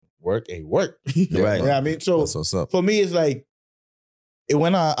work ain't work. Right. You know what I mean? So That's what's up. for me, it's like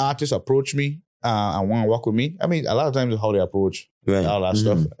when an artist approach me and want to work with me, I mean, a lot of times it's how they approach Right. all that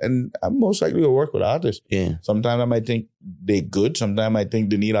stuff. And I'm most likely to work with artists. Yeah. Sometimes I might think they're good. Sometimes I think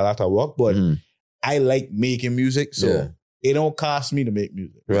they need a lot of work. But I like making music. So it don't cost me to make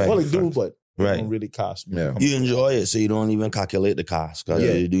music. Right. Well, it do, but it Right. don't really cost me. Yeah. You enjoy it, so you don't even calculate the cost because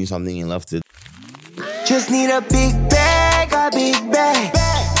you're doing something you love to. Just need a big bag, a big bag.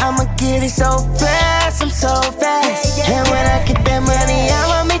 I'ma get it so fast, I'm so fast. And when I get that money,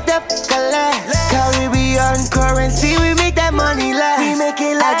 I'ma make that last. Caribbean currency, we make that money last. We make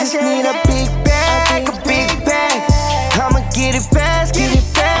it last. I just need a big bag, a big bag. I'ma get it fast, get it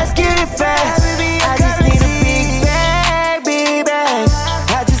fast, get it fast. I just need a big bag, big bag.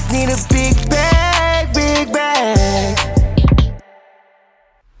 I just need a big bag, big bag.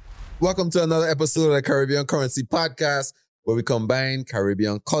 Welcome to another episode of the Caribbean Currency Podcast, where we combine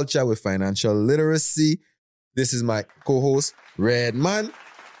Caribbean culture with financial literacy. This is my co-host, Redman,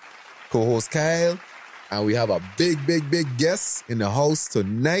 co-host Kyle, and we have a big guest in the house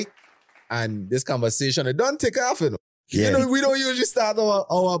tonight. And this conversation, it don't take off, you know. Yeah. You know, we don't usually start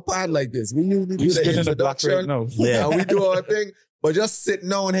our pod like this. We usually do the introduction, now. Yeah. and we do our thing. But just sitting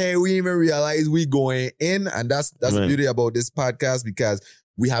down here, we even realize we going in, and that's the beauty about this podcast, because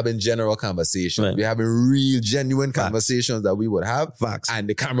we having general conversations. Right. We having real, genuine conversations that we would have. Facts. And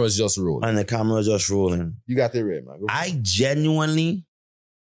the camera's just rolling. And the camera just rolling. You got it right, man. Go. I genuinely,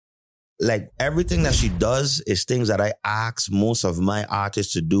 like, everything that she does is things that I ask most of my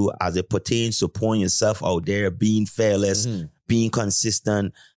artists to do as it pertains to putting yourself out there, being fearless, being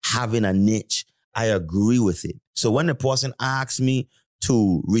consistent, having a niche. I agree with it. So when the person asks me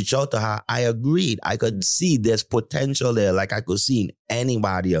to reach out to her, I agreed. I could see there's potential there, like I could see in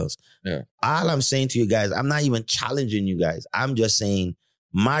anybody else. Yeah. All I'm saying to you guys, I'm not even challenging you guys. I'm just saying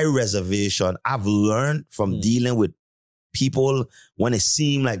my reservation, I've learned from dealing with people when it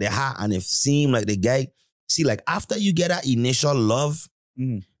seemed like they're hot and it seemed like the guy. See, like after you get that initial love,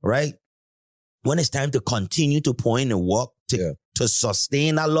 right? When it's time to continue to pour in the work to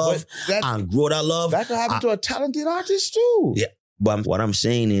sustain that love and grow that love. That could happen to a talented artist too. Yeah. But what I'm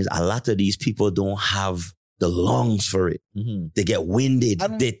saying is a lot of these people don't have the lungs for it. They get winded.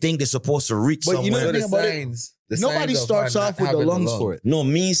 They think they're supposed to reach But somewhere. you know So the the thing about signs, the Nobody signs of starts not off with the having lungs lung. for it. No,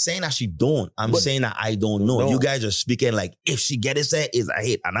 me saying that she don't. I'm saying that I don't know. You guys are speaking like if she get it set, is a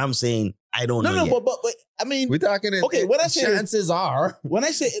hit. And I'm saying I don't know. No, yet. but I mean, We're talking Okay, when I say- chances are. when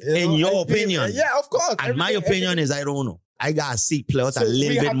I say In your opinion. Yeah, of course. And my opinion is I don't know. I got to seek play out a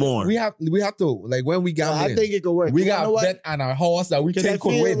little bit more. We have to, like when we got I think it could work. we You know got what? bet on our horse that we Because I think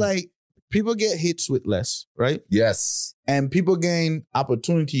could feel win. like people get hits with less, right? Yes. And people gain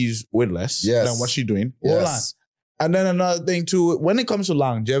opportunities with less Yes. than what she's doing. Hold on. Yes. And then another thing too, when it comes to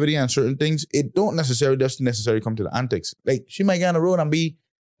longevity and certain things, it don't necessarily come to the antics. Like she might get on the road and be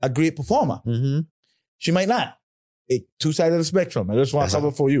a great performer. She might not. Two sides of the spectrum. I just want to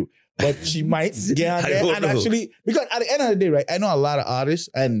cover for you. But she might get on I there don't and know. actually, because at the end of the day, right, I know a lot of artists,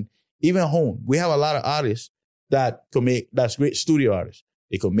 and even at home, we have a lot of artists that could that's great studio artists.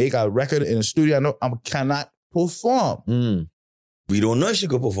 They could make a record in a studio and cannot perform. We don't know if she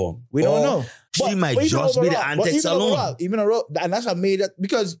could perform. We don't know. She might even just be the overall- but antics even alone. overall, even and that's what made it,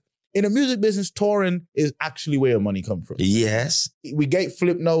 because in the music business, touring is actually where your money comes from. Yes. We get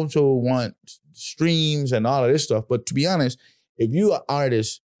flipped now to want streams and all of this stuff. But to be honest, if you are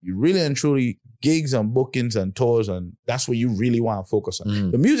artist, you really and truly gigs and bookings and tours, and that's what you really want to focus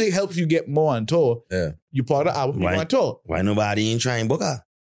on. The music helps you get more on tour. Yeah. You part of the album, you Right. on tour. Why nobody ain't trying to book her?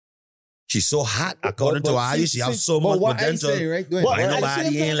 She's so hot. According to her, she has so much what potential. I say, right? Go ahead. What- Why at the nobody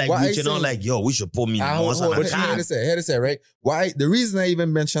same ain't time- like what I reaching out say- like, yo, we should put me once on a Here card. to say, right? Why? The reason I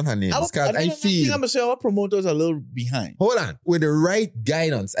even mentioned her name is because I think I'm feel. going to say our promoters are a little behind. Hold on. With the right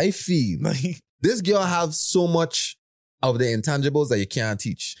guidance, I feel this girl have so much of the intangibles that you can't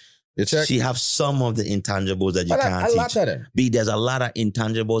teach. You check? She have some of the intangibles that you But can't a lot teach. of them. B, there's a lot of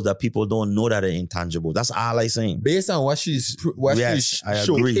intangibles that people don't know that are intangibles. That's all I saying. Based on what she's Yes, I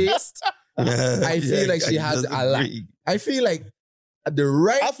agree. showcased, I feel like she has a lot. I feel like I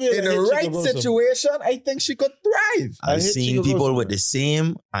feel like in the she right could go some- situation, I think she could thrive. I I've hit seen you people also. with the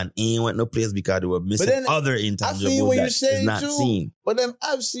same and ain't went no place because they were missing then other I feel intangibles what that you're is saying not too. seen. But then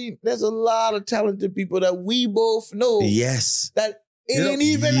I've seen there's a lot of talented people that we both know Yes. that it You know, ain't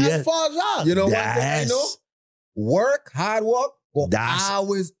even yeah. as far as us. You know one thing I Yes. know? Hard work, will That's-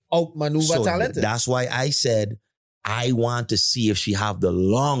 always outmaneuver So talented. that's why I said I want to see if she have the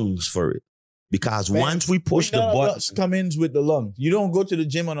lungs for it. Because Man, once we push the button, come in with the lungs. You don't go to the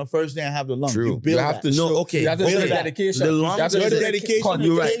gym on the first day and have the lungs. True. You build You have that. to show, okay. You have to show build the that. dedication. The You lungs have to is show the dedication.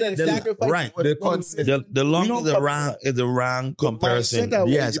 You're right. The sacrifice. Right. The lung is the wrong comparison. mindset that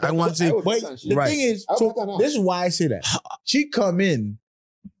way. Yes, I want to. But the Right. thing is, so this is why I say that. She come in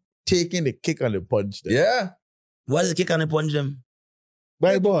taking the kick on the punch. There. Yeah. What is the kick and punch them?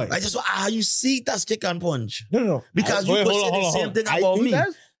 Right, boy. I just you see that's kick and punch No. because you Wait, could hold say on, the hold same on. thing I about do me. that?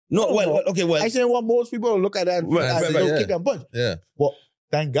 No, No, well, no. okay, well, I say what most people look at that Right, as right, a kick and punch. Yeah. Well,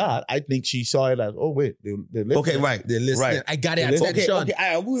 thank God. I think she saw it as, oh wait, they okay, right, They're listening. right. I got it. They listen. Attention. Okay,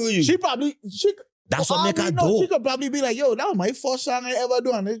 I agree with you. She probably That's for what all make we her know, do. She could probably be like, yo, that was my first song I ever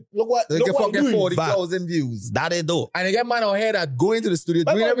done. Look what They look can what fucking I'm doing. 40,000 views. That they do. And they get man out here that go into the studio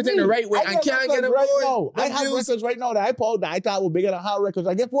But doing like everything me, the right way I and can't get them right going. now. I have records right now that I pulled that I thought were bigger than hard records.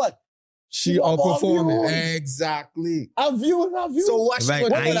 I guess what? She You want more outperforming. views. Exactly. I view. So what she Right,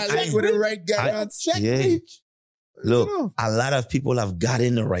 gonna I- do that I- with the right guidance? check Yeah. reach. Look, a lot of people have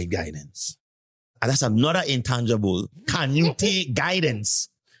gotten the right guidance. And that's another intangible. Can you take guidance?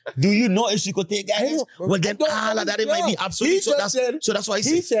 Do you know if she could take guidance? Well, then all of that, it might be absolutely. He So just said- that's why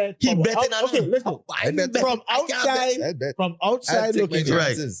He said he from betting out- on okay, her. listen. I bet From I outside, bet. from I'll outside take my looking in, Right.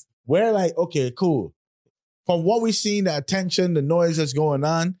 chances. we're like, okay, cool. From what we've seen, the attention, the noise that's going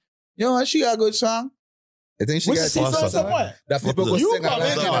on, you know what? She got a good song. I think she We got see awesome. somewhere. that people go You sing come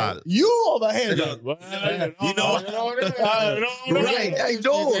in along. there. You over here. You know, right? I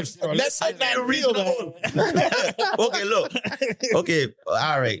know. Let's make that real, man. Okay, look. Okay,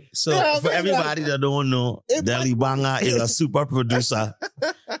 all right. So Yeah, for man, everybody that don't know, Deli Banga is a super producer,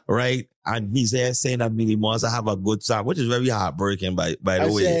 right? And he's there saying that Minnie Moss have a good song, which is very heartbreaking, by I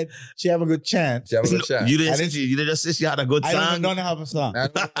the way. said she have a good chance. She have a good shot. You I didn't, didn't- you didn't just say she had a good I song. don't have a song.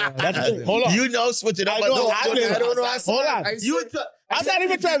 That's it. Hold on. You know, switch it up. I but know, no, I don't know. Hold on. I'm not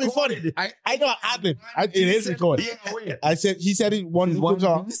even trying to be funny. I know I did. It is recorded. I said he said it one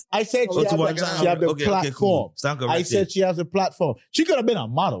song. I said she have the platform. Cool. Stand I corrected. said she has a platform. She could have been a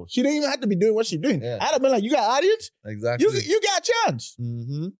model. She didn't even have to be doing what she's doing. Yeah. I'd have been like, you got audience? Exactly. You got a chance.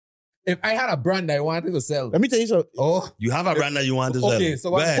 Mm-hmm. If I had a brand I wanted to sell, Let me tell you something. You have a brand that you want to sell. okay. So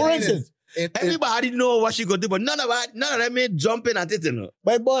Go what ahead. For instance, Everybody know what she could do, but none of them ain't jumping at it, you know.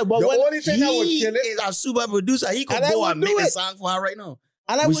 my boy, but the when only thing that would He kill it, is a super producer. He could And I go would and do make a it. song for her right now.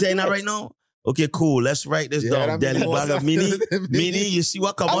 and I We would saying do that it. right now? Okay, cool. Let's write this Yeah, down. that Deli means- Banga Mini. Mini, you see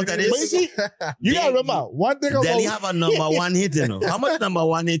what come out of But this? see, you gotta remember one thing Deli about have a number one hit, you know. How much number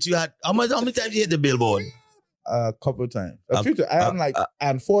one hit you had? How many times you hit the Billboard? a couple of times. A few times. I am like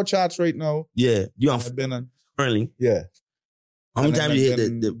on 4 charts right now. Yeah, you on I've been on. currently. Yeah. How many And then times you I've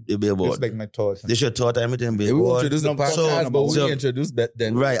hit the It's Billboard? like my thoughts. This your thought time hitting we will Billboard? introduce the No, podcast, but so- we introduce that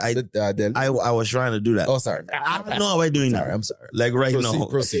then. Right, Del. I was trying to do that. Oh, sorry. I don't know how I doing Sorry, that. I'm sorry. Like right now.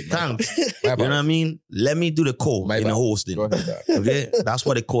 Proceed. Thanks. My You know what bad. I mean? Let me do the code My in the bad. hosting. Go ahead, dog. Okay? That's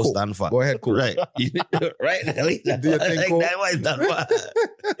what the code Cool. stand for. Go ahead, cool. Right. Right, Nelly? Do your thing, Like, Cole. that's what it's done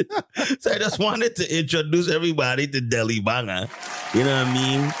for. So I just wanted to introduce everybody to Deli Banga. You know what I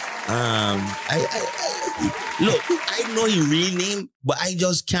mean? Look, I know his real name, but I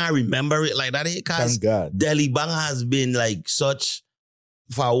just can't remember it like that because Thank God. Deli Banga has been like such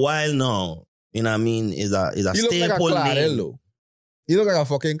for a while now. You know what I mean? Is a You look like a staple Claudel, name. though. You look like a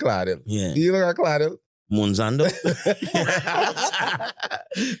fucking Claudel. Yeah. You look like a Claudel. Monzando.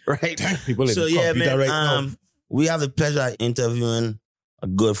 Right. People in So the yeah, computer man. right now. We have the pleasure of interviewing a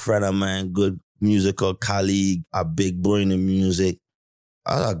good friend of mine, good musical colleague, a big bro in the music,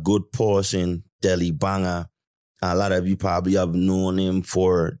 a good person, Deli Banga. A lot of you probably have known him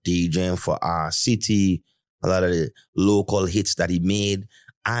for DJing for our city, a lot of the local hits that he made,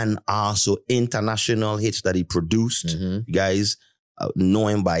 and also international hits that he produced. Mm-hmm. You guys know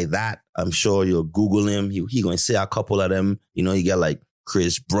him by that. I'm sure you'll Google him. He going to say a couple of them. You know, you get like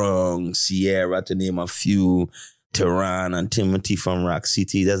Chris Brown, Ciara, to name a few, Tehran and Timothy from Rock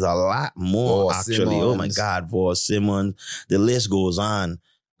City. There's a lot more, Voss actually. Simmons. Oh, my God. Voss Simmons. The list goes on.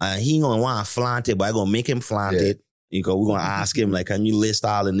 He going to want to flaunt it, but I going to make him flaunt Yeah. it. Because we're going to ask him, like, can you list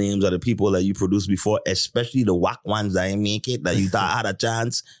all the names of the people that you produced before, especially the whack ones that ain't make it, that you thought had a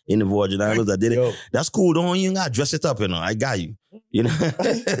chance in the Virgin Islands that did it. Yo, That's cool. Don't you got to dress it up, you know. I got you. You know?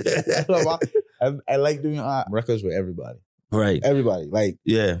 I like doing records with everybody. Right. Everybody. Like,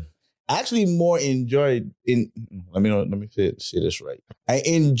 Yeah. I actually more enjoyed let me say this right. I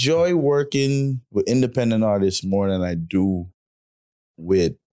enjoy working with independent artists more than I do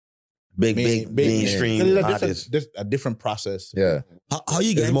with Big mainstream artists. There's a different process. Yeah. How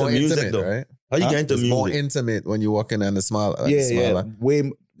you get It's into more music, intimate, though? right? How you get into It's music? more intimate when you're walking on the small. Yeah.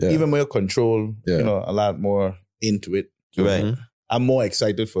 Way Yeah. even more control. Yeah. You know, a lot more into it. Right. Mhm. I'm more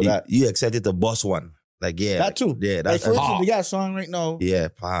excited for that. You excited to bust one. Like, yeah. That too. Yeah, Like, that's for instance, we got a song right now. Yeah,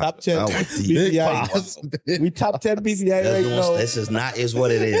 pop. Top 10 PCI. We top 10 PCI right now. This is not is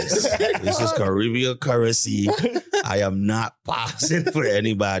what it is. This is Caribbean currency. I am not passing for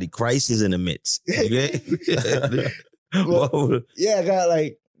anybody. Christ is in the midst. Okay? Well, yeah,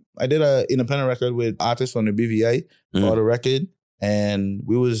 I did a independent record with artists from the BVI for the record, and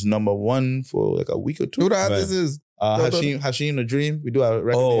we was number 1 for like a week or 2. Who the artist is? Hashim the Dream. We do a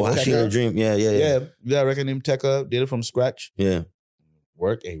record. Oh, Hashim the Dream. Yeah. Yeah, we got a record named Tekka. Did it from scratch. Yeah.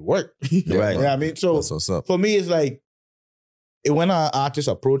 Work. Right. Yeah, I mean, so That's what's up. for me, it's like when an artist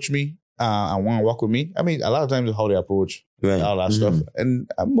approach me and want to work with me, I mean, a lot of times it's how they approach all that stuff. And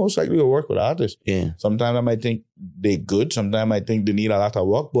I'm most likely to work with artists. Yeah. Sometimes I might think they're good. Sometimes I think they need a lot of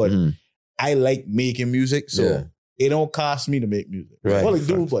work. But I like making music, so it don't cost me to make music. Right. Well, it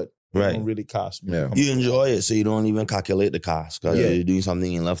do, but it Right. don't really cost me. Yeah. You enjoy it, so you don't even calculate the cost because you're doing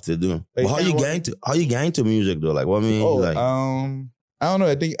something you love to do. Like, But how you get into music though? Like, what I mean? Like, I don't know.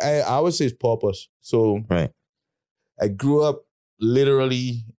 I think I would say it's purpose. So right. I grew up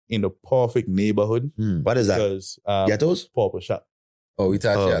literally in the perfect neighborhood. What is that? Because Ghettos? Purple Shop. Oh, we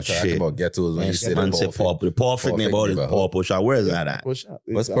talking shit. about ghettos when you say Man said the perfect neighborhood is Purple Shop. Where is that at? Purple Shop.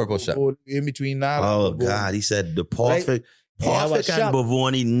 What's Purple Shop? In between now. Oh God, he said the perfect. Have a Perfect and shop.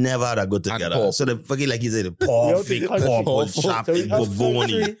 Bavoni never had a go together. Purple. So the fucking like he said, the perfect purple shop in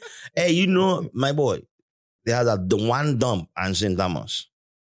Bavoni. Hey, you know, my boy, they had the one dump and St. Thomas.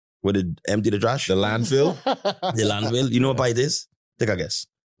 Where they empty the trash. The landfill The landfill. You know what by this? Take a guess.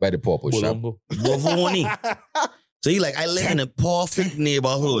 by the Purple Shop. Bavoni. So you like, I live in a perfect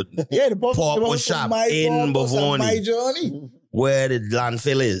neighborhood. Yeah, the Purple Shop in Bavoni. My journey. Where the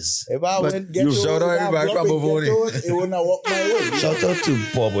landfill is. If I But went get you shout out everybody from Bavoni. It would not walk my way. Shout out to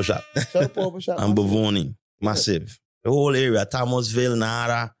Purple Shop Shout out Purple Shop. and Bavoni. Massive. The whole area, Thomasville,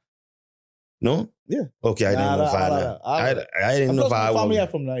 Nara. No? Yeah. Okay, I didn't know father. I didn't know My family father. are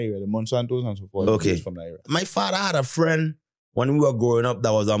from that area, the Monsantos and so forth. Okay. From that area. My father had a friend when we were growing up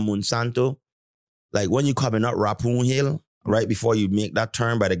that was on Monsanto. Like when you coming up Rappoon Hill, right before you make that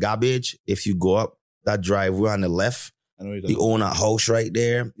turn by the garbage, if you go up that driveway on the left, I know he owned a house right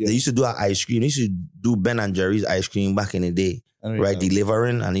there. Yeah. They used to do ice cream. They used to do Ben and Jerry's ice cream back in the day. Right,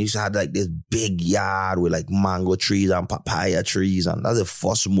 delivering, and he used to have like this big yard with like mango trees and papaya trees, and that's the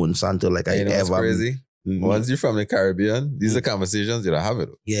first Monsanto like I You know what's ever. crazy? Once you're from the Caribbean, these are conversations you don't have it.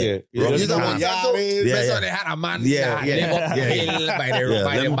 Yeah. These are Yeah. Monsanto. Yeah, That's yeah. how they had a man. Yeah, yeah, live up yeah, hill yeah. by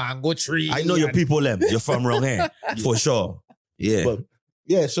Yeah, the them- mango tree. I know your and- people, them. You're from wrong here for sure. Yeah, But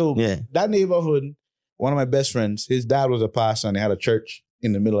yeah, so yeah. that neighborhood, one of my best friends, his dad was a pastor and they had a church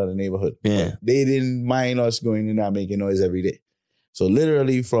in the middle of the neighborhood. Yeah. They didn't mind us going in there and making noise every day. So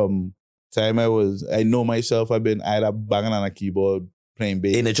literally from time I know myself, I've been either banging on a keyboard, playing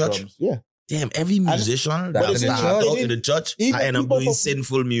bass. In the church? drums. Yeah. Damn, every musician That that in the started church? out in the church, Even I end up people doing from-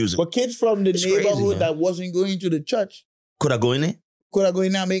 sinful music. But kids from the It's crazy, neighborhood man. that wasn't going to the church Could I go in there? could have go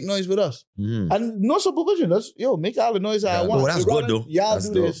in there and make noise with us. And no supervision. That's, make all the noise I Yeah, want. oh, that's I'd good, rather though. Y'all That's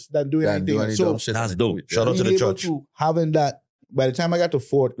do dope. this than doing Can't do anything. any So dumb shit. That's dope. Yeah. Shout out to the being able church. to having that, by the time I got to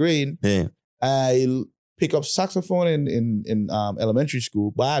 4th grade, Yeah. I pick up saxophone in elementary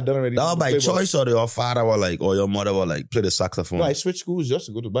school, but I had done already. That was by play choice or your father was like, or your mother was like, play the saxophone? No, I switched schools just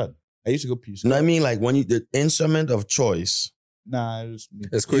to go to band. I used to go peace. No, I mean like when you, the instrument of choice, Nah, it was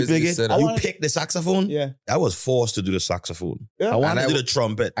It's you crazy. pick You it, said I that. you wanted- pick the saxophone. yeah. I was forced to do the saxophone. Yeah. I wanted And to do the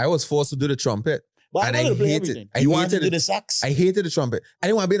trumpet. I was forced to do the trumpet. But And I I wanted to play hated everything. it. You wanted hated to do it. the sax? I hated the trumpet. I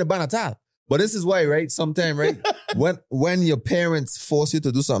didn't want to be in a band at all. But this is why, right? Sometime, right? when your parents force you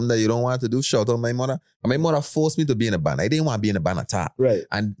to do something that you don't want to do, shout out my mother. And my mother forced me to be in a band. I didn't want to be in a band at all. Right.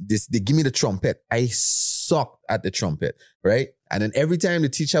 And they give me the trumpet. I sucked at the trumpet, right? And then every time the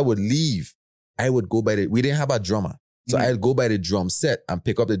teacher would leave, I would go by we didn't have a drummer. So I'd go by the drum set and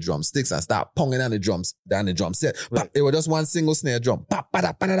pick up the drumsticks and start ponging on the drums, down the drum set. Right. It was just one single snare drum.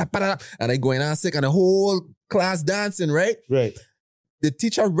 And I go in and sick and the whole class dancing, right? Right. The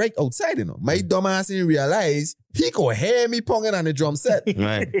teacher right outside, my dumb ass didn't realize he could hear me ponging on the drum set.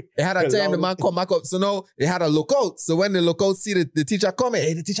 Right. It had a time the man come back up. So now it had a lookout. So when the lookout see the teacher coming,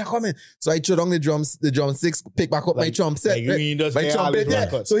 hey, the teacher coming. So I threw down the drumsticks, pick back up my drum set. like you mean just my hear all trumpet, the drum yeah.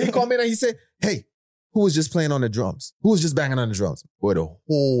 cuts. So he come in and he said, hey, who was just playing on the drums? Who was just banging on the drums? Boy, the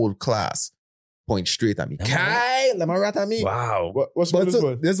whole class point straight at me. Kai, let me rat at me. Wow. What school But is so,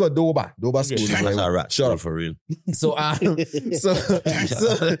 good? this was Doba school. is That's like- a rat. Shut up. For real. So they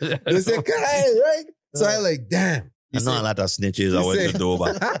said, Kai, right? So I like, damn. I know a lot of snitches I went to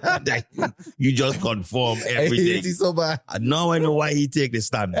Dover. You just confirm I hate everything. it so bad. Now I know why he take the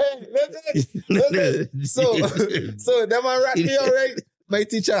stand. Hey, listen. So that man rap me all right. My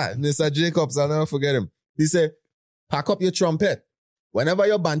teacher, Mr. Jacobs, I'll never forget him. He said, pack up your trumpet. Whenever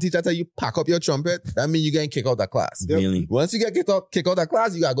your band teacher tell you pack up your trumpet, that means you're getting kicked out of class. Really? Once you get kicked out of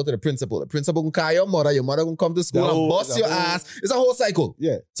class, you gotta go to the principal. The principal can call your mother can come to school and bust your ass. It's a whole cycle.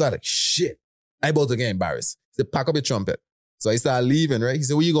 Yeah. So I'm like, shit. I about to get embarrassed. He said, pack up your trumpet. So I started leaving, right? He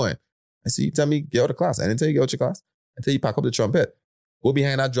said, where you going? I said, you tell me get out of class. I didn't tell you get out of your class. I tell you pack up the trumpet. Go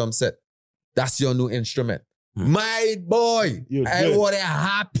behind that drum set. That's your new instrument. My boy, I was the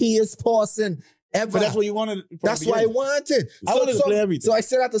happiest person ever. But that's what you wanted. That's what I wanted. I wanted to play everything. So I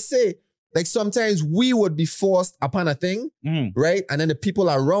said that to say, like sometimes we would be forced upon a thing, right? And then the people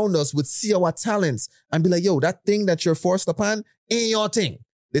around us would see our talents and be like, yo, that thing that you're forced upon ain't your thing.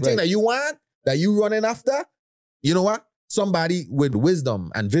 The thing that you want, that you running after, you know what? Somebody with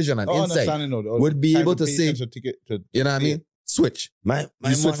wisdom and vision and insight would be able to say, you know what I mean? Switch. My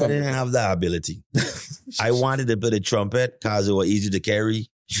mother didn't have that ability. I wanted to play the trumpet because it was easy to carry.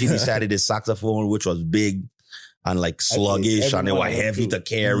 She decided the saxophone, which was big and like sluggish and it was heavy to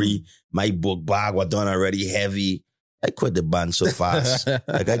carry. My book bag was done already heavy. I quit the band so fast.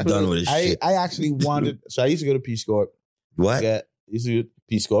 Like I done with this shit. I actually wanted, so I used to go to Peace Corps. What? Yeah, used to go to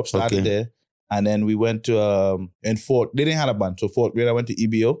Peace Corps, started there. And then we went to, in fourth, they didn't have a band. So fourth grade, I went to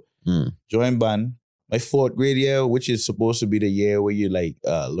EBO, joined band. My fourth grade year, which is supposed to be the year where you like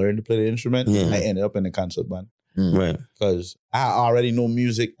learn to play the instrument, I ended up in the concert band. Right. Because I already know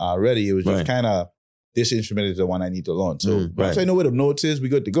music already. It was just kind of, this instrument is the one I need to learn. So once I know where the notes is, we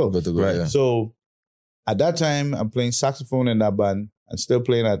good to go. Right. So at that time, I'm playing saxophone in that band and still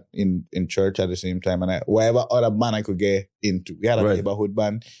playing at in church at the same time. And whatever other band I could get into. We had a neighborhood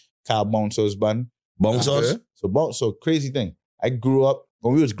band called Bouncers Band. Bouncers? So crazy thing. I grew up,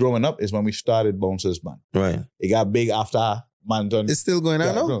 when we was growing up is when we started Bouncers Band. Right. It got big after man done. It's still going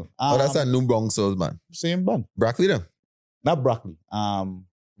on now? Oh, that's a new Bouncers Band. Same band. Broccoli then? Not Broccoli. Rello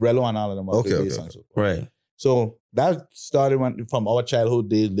and all of them. Okay. Right. So that started from our childhood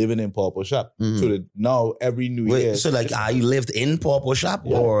days living in Purple Shop to now every New Year. So like, you lived in Purple Shop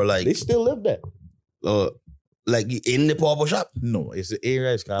or like? They still live there. Like in the Purple Shop? No, it's the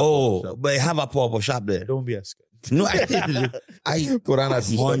area. It's called Purple Shop. But have a Purple Shop there. Don't be a scared. No, I put on a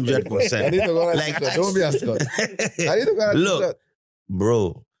 100%. I need to go on a don't be a Scott. I need to go on a Look,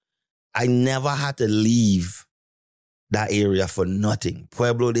 bro, I never had to leave that area for nothing.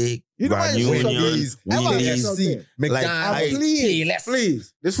 Pueblo Day, Grand Union, Wheelies. Like,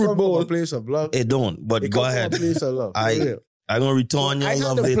 please. This football a place of love. It don't, but go ahead. I'm going to return your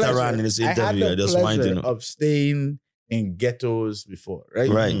love later on in this interview. I just want to know. Of staying in ghettos before,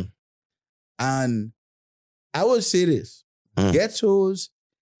 right? Right. And I would say this. Ghettos,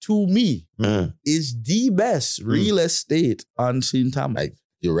 to me, is the best real estate on St. Thomas.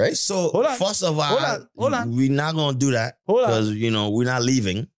 You're right. So, first of all, we're not going to do that because, we're not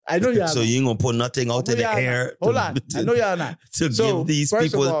leaving. I know y'all. So you ain't going to put nothing out in the air. Hold on. I know y'all not. To give these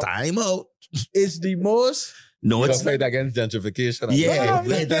people time out. It's the most... No, it's fight against gentrification. Yeah,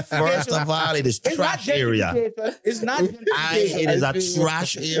 first of all, it is trash area. It's not gentrification. It is a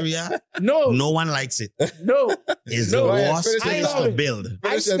trash area. No one likes it. No. It's the worst place to build.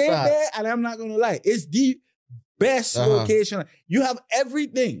 I stay there and I'm not going to lie. It's the best location. You have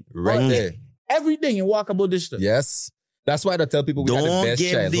everything. Right there. Everything in walkable distance. Yes. That's why I tell people we got the best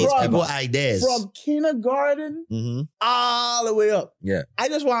give these people ideas. From kindergarten all the way up. Yeah. I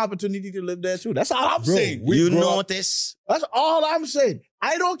just want opportunity to live there too. That's all I'm saying. You notice? That's all I'm saying.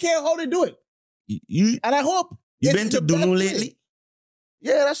 I don't care how they do it. And I hope. You been to Dunu lately?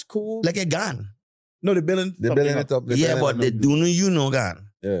 Yeah, that's cool. Like a gun. No, they're building it up. Yeah, but the Dunu, gun.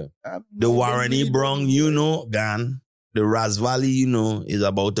 Yeah. The Warren Brown, gun. The Ras Valley, is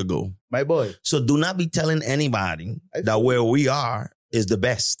about to go. My boy. So do not be telling anybody that where we are is the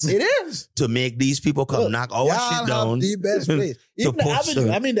best. It is. To make these people come knock our shit down. The best place. Even the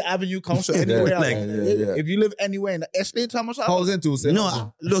avenue. The Avenue Council anywhere. If you live anywhere in the estate, Thomas. Housing too.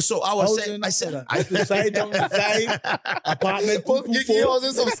 No, so I was saying, I side down the side, apartment. You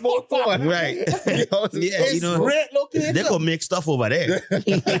housing some small town. Right. It's great location. They could make stuff over there.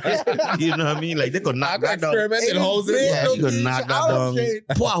 You know what I mean? Like they could knock that down. Experiment in housing. Yeah, you could knock that down.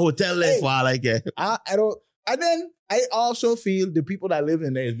 Put a hotel there for like it. I don't. And then I also feel the people that live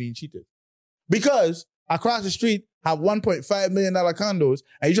in there is being cheated. Because across the street have $1.5 million condos,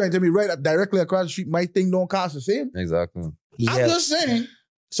 and you're trying to tell me right directly across the street, my thing don't cost the same? Exactly. I'm just saying,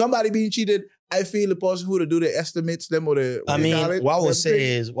 somebody being cheated I feel the person who to do the estimates, them or the what I would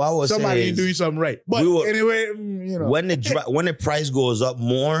say is somebody ain't doing something right. But anyway, you know, when the price goes up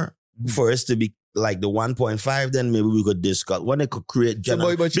more for us to be like the 1.5, then maybe we could discuss when they could create but you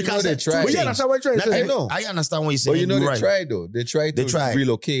know they tried. But you understand what you're trying to say? I know. I understand what you're saying. But you know you're they tried though. They tried to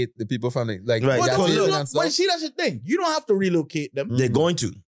relocate the people from the like. Right. But see, that's the thing. You don't have to relocate them. They're going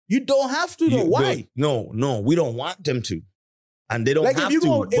to. You don't have to. Though. Why? No, we don't want them to. And they don't like have if you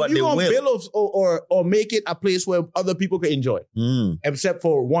to, but they will. Build or make it a place where other people can enjoy, except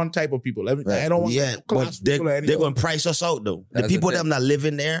for one type of people. I don't want but they're going to price us out though. The people them that live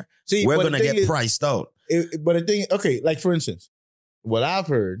in there, we're going to get priced out. But the thing, okay, like for instance, what I've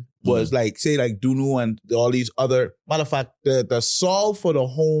heard was like, say like Dunu and all these other, matter of fact, the solve for the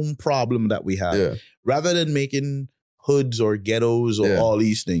home problem that we have, rather than making hoods or ghettos or all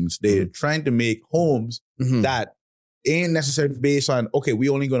these things, they're trying to make homes that ain't necessarily based on, okay, we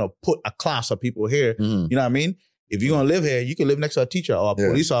only going to put a class of people here. You know what I mean? If you're going to live here, you can live next to a teacher or a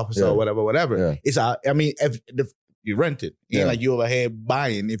police officer or whatever. Yeah. It's if you rent it. Ain't like you over here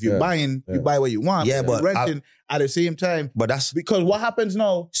buying. If you're buying, you buy what you want. Yeah, but renting at the same time. But that's because what happens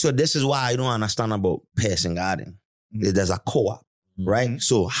now. So this is why I don't understand about Pearson Garden. There's a co-op, right?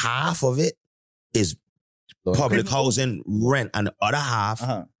 So half of it is public housing rent, and the other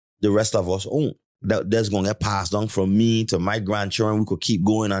half, the rest of us own. That's going to get passed on from me to my grandchildren. We could keep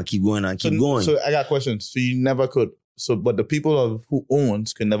going and keep going and keep going. So I got questions. So you never could. So, but the people who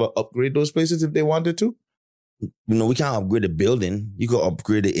owns can never upgrade those places if they wanted to? You know, we can't upgrade the building. You could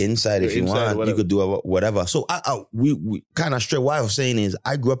upgrade the inside if you want. Whatever. You could do whatever. So we kind of straight. What I was saying is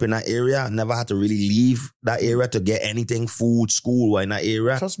I grew up in that area. Never had to really leave that area to get anything, food, school, or in that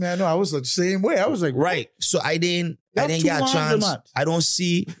area. Trust me, I know. I was the same way. I was like, right. So I didn't get a chance. I don't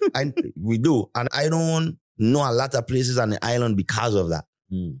see, we do. And I don't know a lot of places on the island because of that.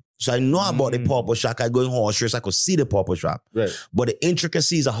 So I know about the purple shop. I go in horse race. I could see the purple shop. Right. But the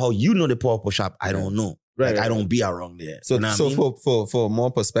intricacies of how you know the purple shop, I don't know. Right, I don't be around there. So, you know for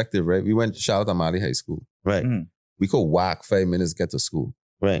more perspective, right? We went shout out to Mali High School. Right. We could walk 5 minutes get to school.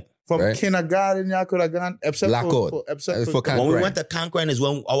 Right. From kindergarten, y'all could have gone except for when we went to Cancun is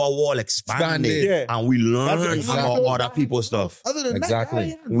when our wall expanded and we learned about other people's stuff. Other than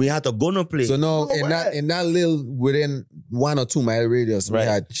that, we had to go no place. So now in that little within 1 or 2 mile radius, we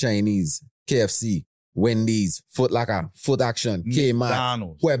had Chinese, KFC, Wendy's, Foot Locker, Foot Action,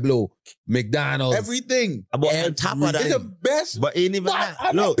 Kmart, Pueblo, McDonald's. Everything. But on top of that, it's the best. But ain't even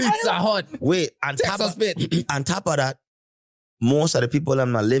that. Look, Pizza Hut. Wait, on top of that, most of the people that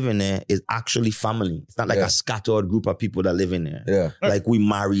are living there is actually family. It's not like a scattered group of people that live in there. Yeah. Like we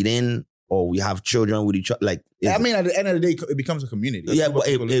married in or we have children with each other. Like, I mean, at the end of the day, it becomes a community. Yeah, but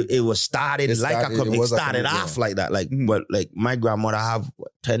it was started it started off like that. Like, but like my grandmother have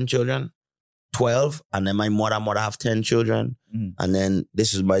 10 children. 12, and then my mother have 10 children, and then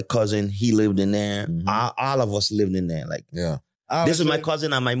this is my cousin. He lived in there. All of us lived in there. Like, this is my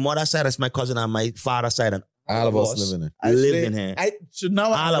cousin on my mother's side. That's my cousin on my father's side, and all of us live in there. Lived in here. So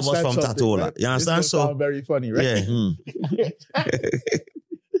now all of us from Tatola. Right? You understand? This so very funny, right? Yeah.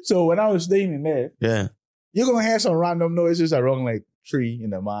 So when I was staying in there, you're gonna hear some random noises around like 3 in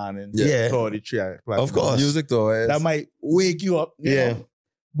the morning. Of course, music though that might wake you up. You know?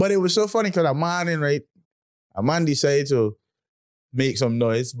 But it was so funny because a man decided to make some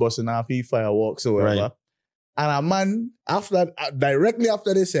noise, busting off fireworks or whatever. Right. And a man, directly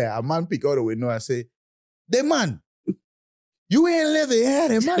after this, a man pick out the window and say, "The man, you ain't living here,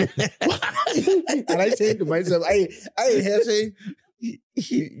 the man." And I say to myself, I ain't here saying,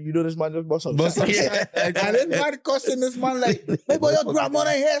 you know this man just bust up. And this man cussing this man like, "Hey boy, your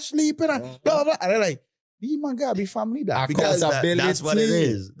grandmother here sleeping," and blah, blah. And they're like, "You man gotta be family that." Because that's what it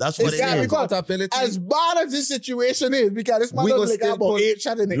is. That's what it is. Accountability. As bad as this situation is, because this man does like about 8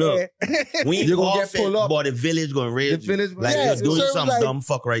 shots in the air. We gonna get pulled up, but the village gonna raise you. Like you're doing some dumb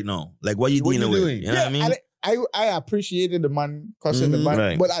fuck right now. Like what you dealing with? You know what I mean? I appreciated the man cussing the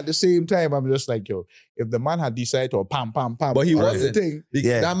man, but at the same time, I'm just like, yo, if the man had decided to pam, but he wasn't.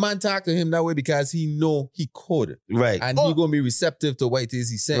 That man talked to him that way because he know he could, right? And he gonna be receptive to what it is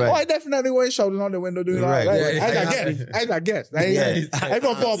he's saying. Right. Oh, I definitely went shouting on the window doing that. I guess. I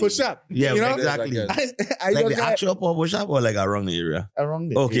gonna pull up a shop. Yeah, you know? Exactly. Like the actual pop shop or like around the area? Around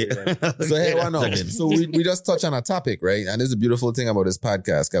the area. Okay. So hey, why not? So we just touch on a topic, right? And this is a beautiful thing about this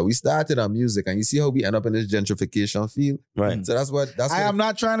podcast, because we started on music, and you see how we end up in this gentrification field, right? So that's what I am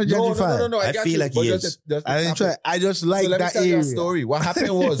not trying to gentrify. No. I feel like he is. I didn't try. I just like so that area. Story. What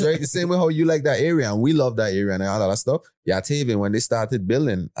happened was, right, the same way how you like that area and we love that area and all that stuff. Yataven, when they started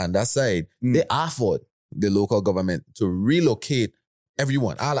building on that side, they offered the local government to relocate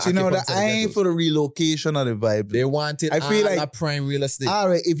Everyone. All the See, no, occupants of the I ain't ghettos. for the relocation of the vibe. They want it. I feel all like- the prime real estate. All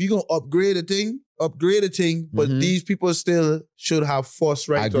right, if you're going to upgrade a thing, but Mhm. these people still should have first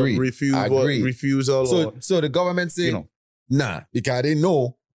right Agreed. of refusal So the government say, you know. nah, because they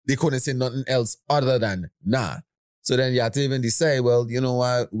know they couldn't say nothing else other than nah. So then you have to even decide, well, you know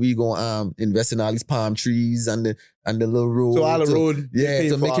what, we gonna invest in all these palm trees and the little road. So all the to- road, they yeah, pay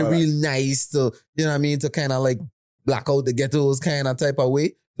to for make it all that. real nice, to, you know what I mean, to kind of like block out the ghettos kind of type of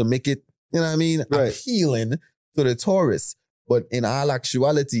way, to make it, you know what I mean, Right. appealing to the tourists. But in all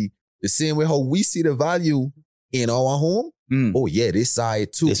actuality, the same way how we see the value in our home, oh yeah, they saw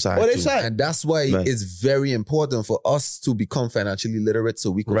it too. They saw Oh, it they too. saw it. And that's why Right. it's very important for us to become financially literate so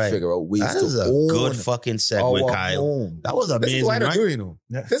we can Right. figure out ways That to is a own good fucking segue, our Kyle. home. That was This is amazing, what I'm right? doing, you know.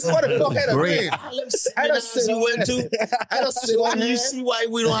 This is what the fuck I'm Great. doing. All them I don't seminars sit you on went there. to. I don't sit on You here. see why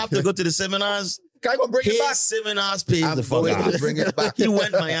we don't have to go to the seminars? Can I go bring it His back? seminars pays I'm the fuck going out. to bring it back. You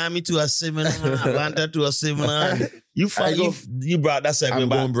went Miami to a seminar, Atlanta to a seminar. You brought that segment I'm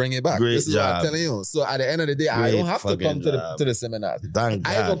back. going to bring it back. Great This is what I'm job. telling you. So at the end of the day, I Great don't have to fucking come to job. the seminars. Thank I ain't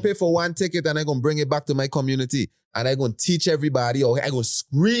God. gonna pay for one ticket and I gonna bring it back to my community and I gonna teach everybody or I gonna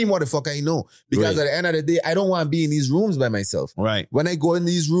scream what the fuck I know. Because Right. at the end of the day, I don't want to be in these rooms by myself. Right. When I go in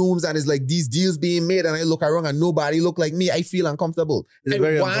these rooms and it's like these deals being made and I look around and nobody look like me, I feel uncomfortable. It's I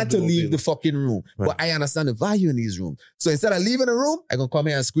very want to uncomfortable leave feeling. the fucking room. Right. But I understand the value in these rooms. So instead of leaving the room, I gonna come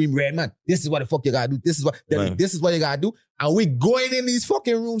here and scream, Red man, this is what the fuck you gotta do. This is what Right. this is what you gotta do. And we going in these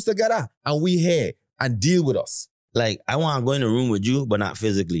fucking rooms together and we here and deal with us. Like, I want to go in the room with you, but not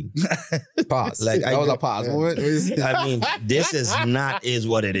physically. Pause. Like, that I was do- a pause Yeah. moment. I mean, this is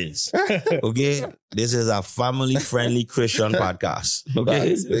what it is. Okay? This is a family-friendly Christian podcast. Okay?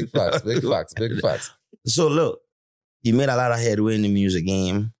 Facts, big facts, big facts, big facts. So look, you made a lot of headway in the music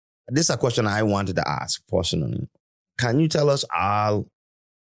game. This is a question I wanted to ask personally. Can you tell us all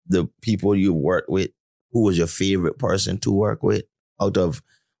the people you worked with? Who was your favorite person to work with? Out of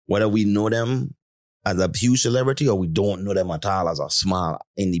whether we know them as a huge celebrity or we don't know them at all as a small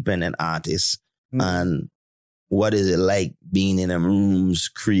independent artist. Mm. And what is it like being in them rooms,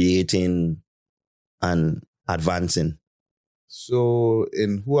 creating and advancing? So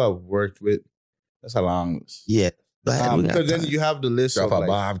in who I've worked with, that's a long list. Yeah. Go ahead, we got Because then time. you have the list Drop of a like,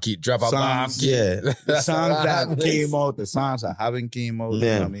 bomb, drop a bomb. songs. Yeah. the songs that came out, the songs that haven't came out. You know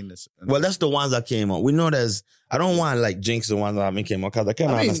Yeah. what I mean? Well, that's the ones that came out. We know I don't want to like jinx the ones that haven't came out because I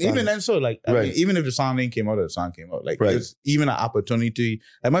can't I mean, understand. even then, so like, I Right. mean, even if the song didn't came out, the song came out. Like, Right. it's even an opportunity.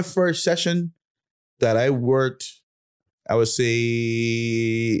 Like my first session that I worked, I would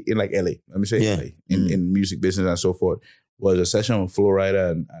say in like LA. Let me say Yeah. LA in music business and so forth. Was a session with Flo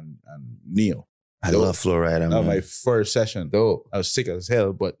Rida and Neo. I Dope. love Florida, That was man. my first session. Dope. I was sick as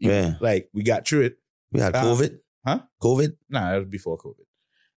hell, but Yeah. like we got through it. We had COVID. Huh? COVID? Nah, that was before COVID.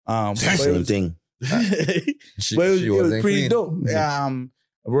 But Same thing. She, but it was wasn't pretty clean. dope.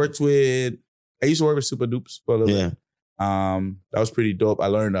 I used to work with Super Dupes for a little bit. Yeah. That was pretty dope. I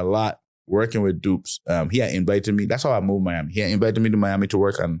learned a lot working with Dupes. He had invited me. That's how I moved Miami. He had invited me to Miami to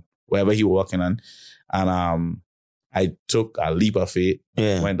work on whatever he was working on. And I took a leap of faith,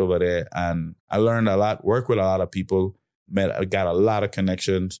 Yeah. went over there, and I learned a lot, worked with a lot of people, got a lot of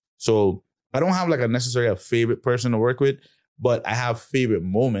connections. So I don't have like a favorite person to work with, but I have favorite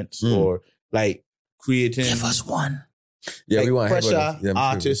moments or like creating Give us one. Yeah, like we want Pressure yeah,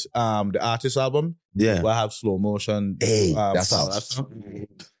 artist, the artist album. Yeah. Will have slow motion. Hey, that's all how- that stuff.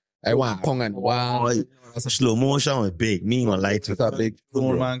 I want Pong and Wow. Slow motion was big. Me gonna lie to That's a big.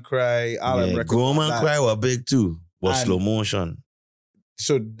 Grown Man Cry, all them Yeah. records. Grown Man like that. Cry was big too. Was And- slow motion.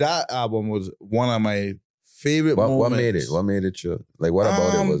 So that album was one of my favorite What moments. made it? What made it your? Like, what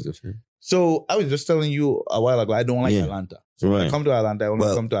about it was your favorite? So I was just telling you a while ago, I don't like Yeah. Atlanta. So when I Right. come to Atlanta, I only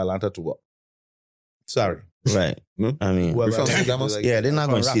Well- come to Atlanta to work. Sorry. Right. I mean, Whoever- We from St. like- yeah, they're not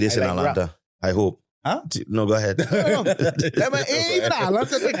gonna rap. see this I in like rap. Atlanta. I hope. Huh? No, go ahead. No, that ain't even an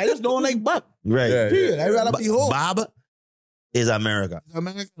Atlanta thing. I just don't like Bob. Right. Yeah. Period. I'd rather be home. Bob is America.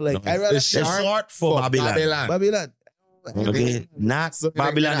 America, like, No, I'd rather it's be short for Babylon. Babylon. Okay, not So,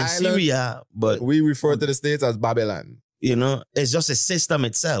 Babylon in in the Syria, but We refer to the states as Babylon. you know, it's just a system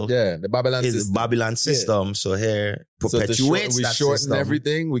itself. Yeah, the Babylon It's system. Babylon system. So here So to perpetuates we that shorten system.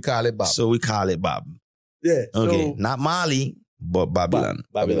 everything. We call it Bob. So we call it Bob. Yeah. Okay, So, not Mali, but Babylon.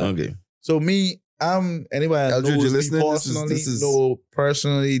 Babylon. Okay. so me, anybody that Eldridge, knows you me listening? personally, This is- know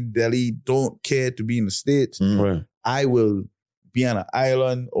personally, Deli don't care to be in the States. Right. I will be on an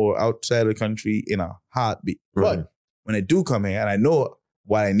island or outside the country in a heartbeat. Right. But when I do come here and I know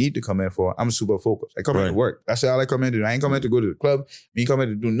what I need to come here for, I'm super focused. I come here to Right. work. That's all I come here to do. I ain't come here to go to the club. Me come here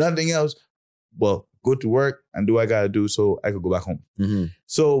to do nothing else but go to work and do what I gotta do so I could go back home. Mm-hmm.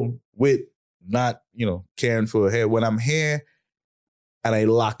 So with not, caring for hair, when I'm here and I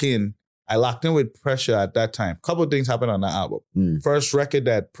locked in with Pressure at that time. A couple of things happened on that album. First record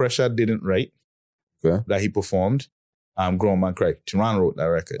that Pressure didn't write, that he performed, Grown Man Cry. Tiran wrote that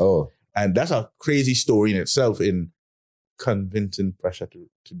record. Oh. And that's a crazy story in itself in convincing Pressure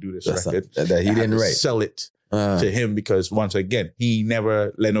to do this record. That he didn't write. Sell it to him because once again, he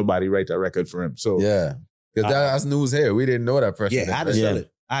never let nobody write that record for him. So yeah. Because that's news here. We didn't know that Pressure. Yeah, I had to sell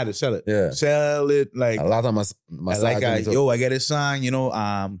it. I had to sell it. Yeah. Sell it like a lot of I get a song,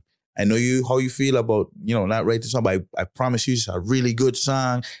 I know how you feel about, not writing song, but I promise you it's a really good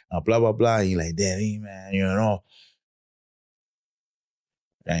song, blah, blah, blah. And you're like, Deli, man,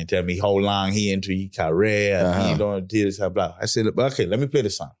 and tell me how long he into his career and he don't do this, blah. I said, but okay, let me play the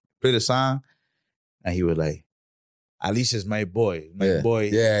song. Play the song. And he was like, at least it's my boy. My boy.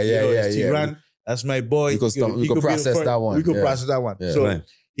 Yeah. Tiran, that's my boy. You could process that one. We could process that one. Yeah. So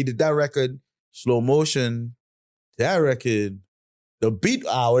he did that record, Slow Motion. That record, the beat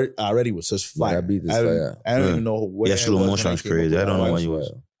already was just fire. Yeah, that beat is fire. I don't even know where. Yeah, Slow Motion's crazy. I don't know why you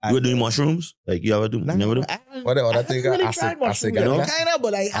was. You were doing mushrooms? Like you ever do? You never do? What I think really I tried mushrooms. Kind of,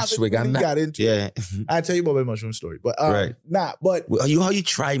 but I haven't really got into it. I'll tell you about my mushroom story. But right. But how you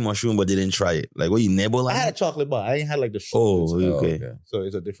try mushroom but didn't try it? Like what you nibble on? I had a chocolate bar. I ain't had like the shrooms. Oh, okay. So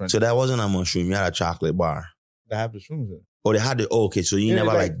it's a different. So that wasn't a mushroom. You had a chocolate bar. They have the shrooms in. Oh, they had the okay. So you never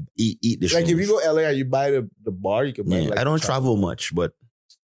like eat the shrooms. Like if you go LA and you buy the bar, you can buy. I don't travel much, but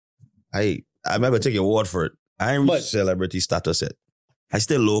I remember taking word for it. I ain't reached celebrity status yet. I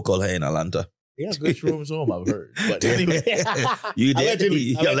still local here in Atlanta. They have good shrooms home, I've heard. But anyway. You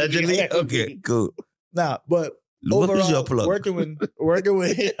did? Allegedly? Okay, cool. Nah, but what overall, is your plug? Working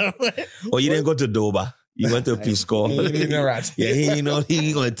with him. Oh, you didn't go to Doba. You went to Peace Corps. He ain't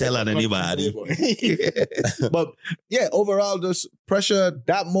gonna tell on anybody. But yeah, overall, this Pressure,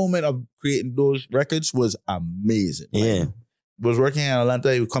 that moment of creating those records was amazing. Yeah. Was working in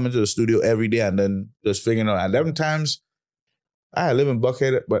Atlanta, he would come into the studio every day and then just figuring out. And them times, I live in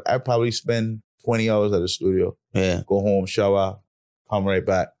Buckhead, but I probably spend 20 hours at the studio. Yeah. Go home, shower, come right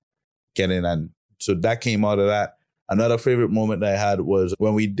back, get in. And so that came out of that. Another favorite moment that I had was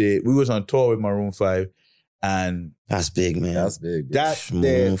when we was on tour with Maroon 5. And that's big, man. That's big.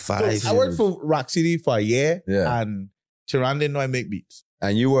 Maroon 5. So I worked for Rock City for a year. Yeah. And Tiran didn't know I make beats.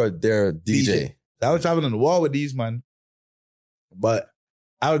 And you were their DJ. So I was traveling on the wall with these, man. But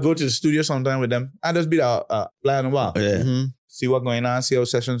I would go to the studio sometime with them. I'd just be a fly on the wall. Yeah. Mm-hmm. See what's going on, see how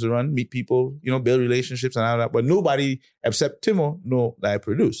sessions run, meet people, build relationships and all that. But nobody except Timo know that I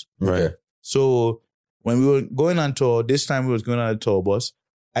produce. Right. So when we were going on tour, this time we was going on a tour bus,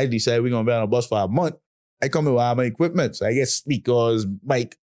 I decided we're going to be on a bus for a month. I come in with all my equipment. So I get speakers,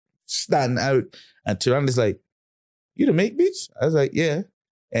 mic, stand out. And Tiran is like, you to make beats? I was like, yeah.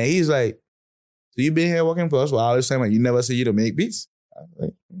 And he's like, so you been here working for us for all this time and you never say you to make beats? I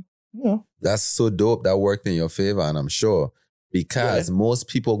was like, That's so dope. That worked in your favor, and I'm sure. Because most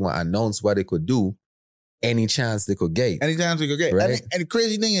people going to announce what they could do any chance they could get. Anytime they could get. Right. And the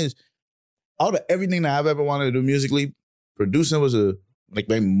crazy thing is, out of everything that I've ever wanted to do musically, producing was the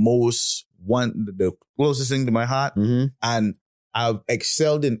closest thing to my heart. Mm-hmm. And I've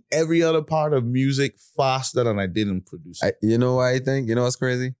excelled in every other part of music faster than I did in producing. You know what I think? You know what's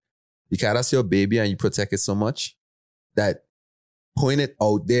crazy? Because that's your baby and you protect it so much that point it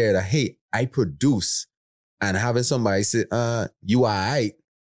out there that, hey, I produce. And having somebody say, you are right,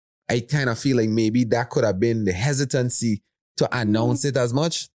 I kind of feel like maybe that could have been the hesitancy to announce it as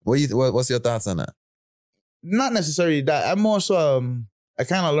much. What's your thoughts on that? Not necessarily that. I'm also, I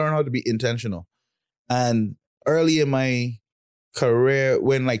kind of learned how to be intentional. And early in my career,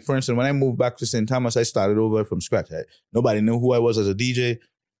 when for instance, when I moved back to St. Thomas, I started over from scratch. Nobody knew who I was as a DJ.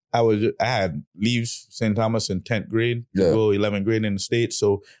 I had leaves St. Thomas in 10th grade to go 11th grade in the States.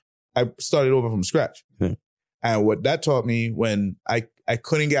 So I started over from scratch. Hmm. And what that taught me when I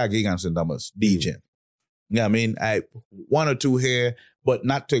couldn't get a gig on St. Thomas, DJing. You know what I mean? I one or two here, but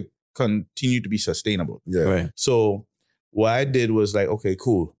not to continue to be sustainable. Yeah. Right. So what I did was okay,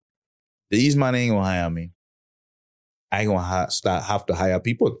 cool. These man ain't gonna hire me. I ain't gonna have to hire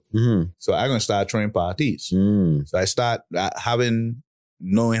people. Mm-hmm. So I'm gonna start throwing parties. Mm. So I start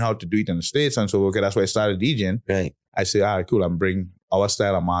knowing how to do it in the States. And so, that's why I started DJing. Right. I say, all right, cool. I'm bring our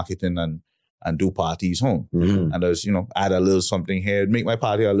style of marketing and do parties home. Mm-hmm. And there's, add a little something here, make my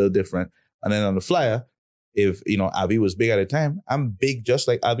party a little different. And then on the flyer, if, Avi was big at the time, I'm big just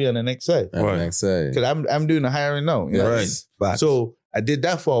like Avi on the next side. Right. Because I'm doing the hiring now. Right. So I did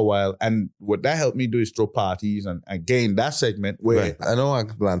that for a while, and what that helped me do is throw parties and gain that segment where Right. I don't want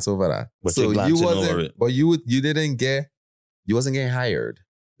to glance over that. But so you're glancing over it. But you wasn't getting hired.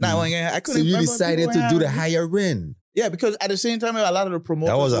 I couldn't. So you remember decided people to do the hiring. hiring. Yeah, because at the same time, a lot of the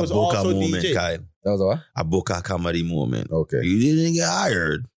promoters That was a Boca also moment, DJ. Kyle. That was a what? A Boca comedy moment. Okay. You didn't get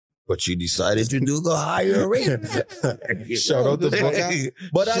hired, but you decided to do the hiring. Shout out to Boca.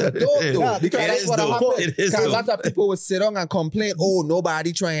 But that's dope though. Nah, because It that's is what dope. happened. It is 'Cause a dope. lot of people would sit down and complain, oh,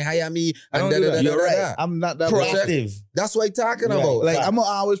 nobody try and hire me. I don't And do that. da-da-da-da-da. You're right. I'm not that Proactive. That's what I'm talking Right. about. Like I'm gonna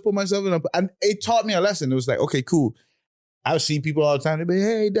always put myself in and it taught me a lesson. It was like, okay, cool. I see people all the time. They be,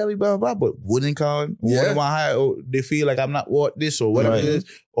 hey, Deli, blah, blah, blah, but wouldn't call, Yeah. wouldn't want to hire, or they feel like I'm not what this or whatever Right. it is.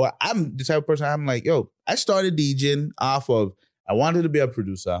 Or I'm the type of person, I'm like, yo, I started DJing off of, I wanted to be a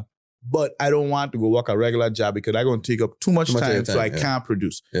producer, but I don't want to go work a regular job because I'm going to take up too much Too much of time, your so I time, yeah. can't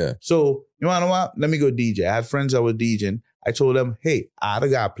produce. Yeah. So, you know what? Let me go DJ. I had friends that were DJing. I told them, hey, I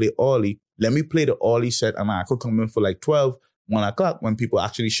got to play Ollie. Let me play the Ollie set and I could come in for like 12, 1 o'clock when people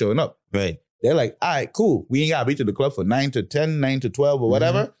actually showing up. Right. They're like, all right, cool. We ain't got to be to the club for 9 to 10, 9 to 12 or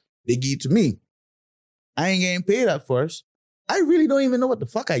whatever. They give it to me. I ain't getting paid at first. I really don't even know what the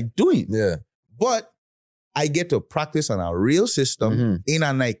fuck I doing. Yeah. But I get to practice on a real system in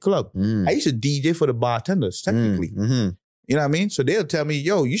a nightclub. I used to DJ for the bartenders, technically. Mm-hmm. You know what I mean? So they'll tell me,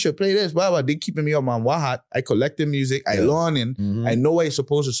 yo, you should play this, blah, blah. They keeping me up on Wahat. I collect the music. I Yeah. learn and I know what it's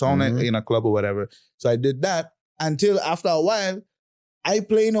supposed to sound like in a club or whatever. So I did that until after a while, I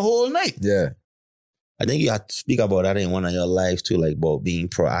playing the whole night. Yeah. I think you have to speak about that in one of your lives too, like about being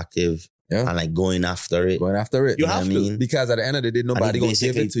proactive Yeah. and like going after it. Going after it. You know have what I to. mean? Because at the end of the day, And nobody he gonna give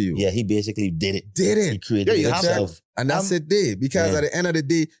basically- it to you. Yeah, he basically did it. Did He it. created Yeah, you it have to. himself. And that's it day. Because Yeah. at the end of the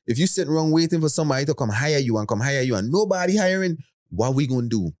day, if you sit around waiting for somebody to come hire you and nobody hiring, what we gonna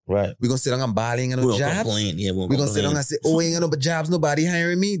do? Right. We gonna sit down and balling and We no don't jobs? complain. Yeah, We gonna sit down and say, oh, ain't got no jobs, nobody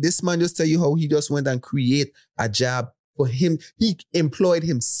hiring me. This man just tell you how he just went and create a job for him. He employed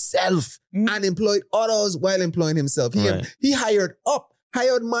himself and employed others while employing himself. He hired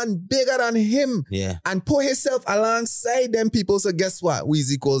man bigger than him Yeah. and put himself alongside them people. So guess what?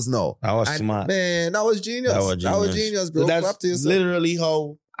 Weezy equals now. That was And, smart. man, that was genius. That was genius, bro. So Clap that's to yourself. literally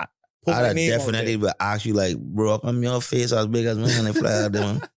how I put my I'd name out definitely there. would ask you like, bro, I'm your face as big as me and I fly out there,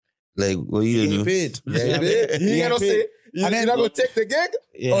 man. Like, what you Getting doing? paid. Yeah, you did. You Getting ain't gonna paid. say, you're And then- not gonna take the gig?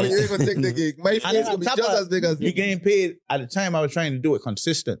 Yeah. Oh, you ain't gonna take the gig. My And face then gonna on be top just of- as big as You're getting paid. At the time, I was trying to do it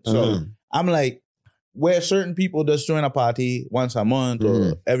consistent. So Mhm. I'm like, where certain people just join a party once a month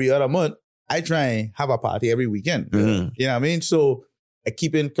or every other month, I try and have a party every weekend. Mhm. You know what I mean? So I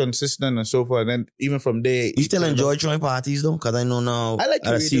keep it consistent and so forth. And then even from there, You still enjoy throwing parties though? Because I know now I like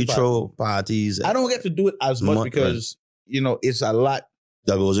I see you creative throw parties. I don't get to do it as much Right. because, you know, it's a lot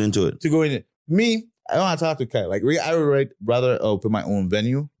that goes into it. to go in it. Me, I don't have to talk to Kyle. Like, I would rather open my own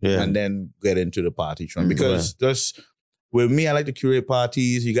venue Yeah. and then get into the party trend. Because just with me, I like to curate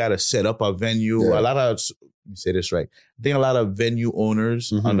parties. You got to set up a venue. Yeah. A lot of, let me say this right. I think a lot of venue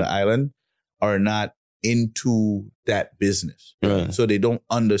owners on the island are not into that business. Right. So they don't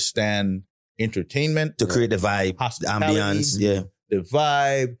understand entertainment, To create the vibe, the hospitality, ambience. Yeah. the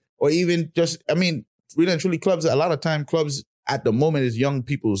vibe, or even just, I mean, really and truly clubs, a lot of time clubs at the moment is young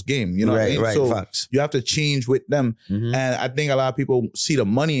people's game. You know what I Right, mean? right. So Facts. you have to change with them. Mhm. And I think a lot of people see the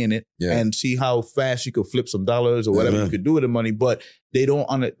money in it Yeah. and see how fast you could flip some dollars or whatever Yeah. you could do with the money, but they don't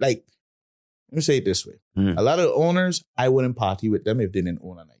like, let me say it this way. Mhm. A lot of owners, I wouldn't party with them if they didn't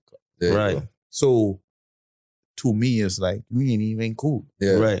own a nightclub. There you Right. go. So to me, it's like, we ain't even cool.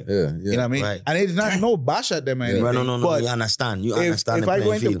 Yeah. Right. Yeah. You know what I mean? Right. And it's not no bash at them or anything. Right, no. But You understand. You if understand the I go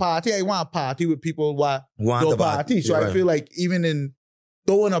playing into field. party, I want to party with people who Want don't the party. So Right. I feel like even in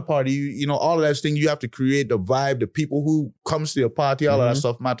throwing a party, you know, all of those things, you have to create the vibe, the people who comes to your party, all of that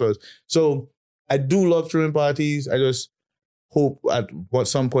stuff matters. So I do love throwing parties. I just hope at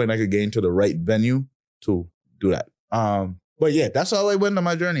some point I could get into the right venue to do that. But yeah, that's how I went on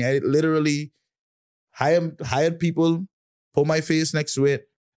my journey. I literally hired people, put my face next to it,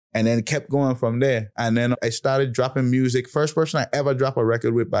 and then kept going from there. And then I started dropping music. First person I ever dropped a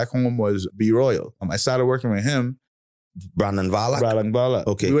record with back home was B Royal. I started working with him, Brandon Valak. Brown and Ciara.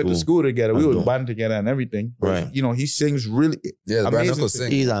 Okay, we went to cool. school together. We That's were dope. band together and everything. But, Right. you know, he sings really Yeah, Brandon amazing. could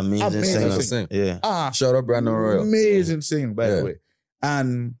sing. He's an amazing Amazing singer. singer. Yeah. Shout out Brandon Royal. Amazing singer, by Yeah. the way.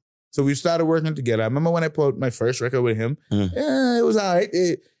 And so we started working together. I remember when I put my first record with him. Mm. Yeah, it was all right.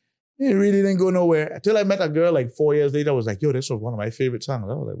 It really didn't go nowhere. Until I met a girl like 4 years later. I was like, yo, this was one of my favorite songs.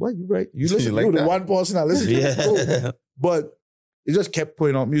 I was like, what? You right? You listen You like to the that? one person I listen to. Cool. Yeah. But it just kept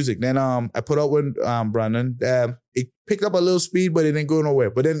putting out music. Then I put out with Brandon. It picked up a little speed, but it didn't go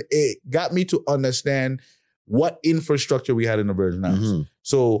nowhere. But then it got me to understand what infrastructure we had in the Virgin Islands.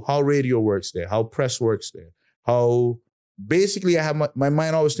 So how radio works there, how press works there, how basically I have my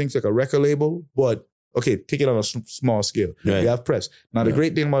mind always thinks like a record label, but okay, take it on a small scale. Right. You have press. Now the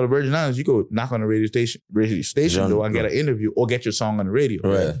great thing about the Virgin Islands, you go knock on a radio station though and get an interview or get your song on the radio.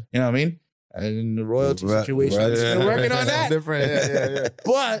 Right. You know what I mean? And the royalty situation, they're working on that. Different, yeah.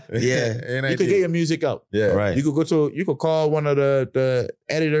 But Yeah. you could get your music out. Yeah. Right. You could call one of the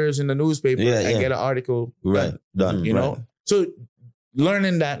editors in the newspaper and get an article Done. you know? So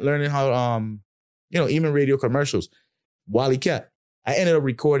learning how even radio commercials. Wally Cat. I ended up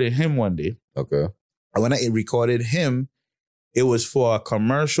recording him one day. Okay. And when I recorded him, it was for a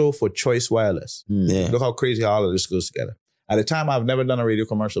commercial for Choice Wireless. Yeah. Look how crazy all of this goes together. At the time, I've never done a radio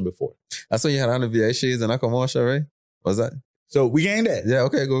commercial before. That's when you had on the VA shades and a commercial, right? Was that? So we ain't there. Yeah,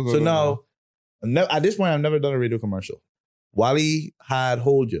 okay, go. So now, at this point, I've never done a radio commercial. Wally had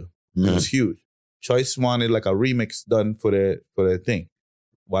Hold You. It was huge. Choice wanted like a remix done for the thing.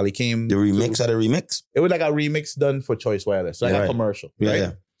 Wally came. The remix of the remix? It was like a remix done for Choice Wireless. So like a commercial. Yeah, right?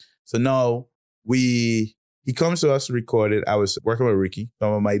 yeah. So now he comes to us to record it. I was working with Ricky,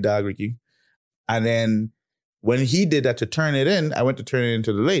 with my dog Ricky. And then when he did that to turn it in, I went to turn it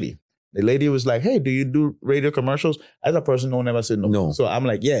into the lady. The lady was like, hey, do you do radio commercials? As a person, no one ever said no. So I'm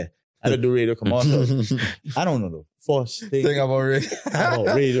like, yeah, I don't do radio commercials. I don't know the first thing about radio.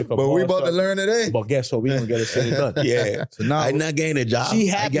 about radio commercials. But we about to learn today. But guess what? We gonna get it done. Yeah. So now I'm not getting a job. She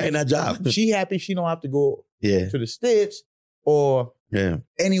happy. I getting a job. She happy she don't have to go Yeah. to the States or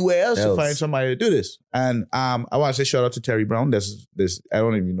anywhere else to find somebody to do this. And I want to say shout out to Terry Brown. This I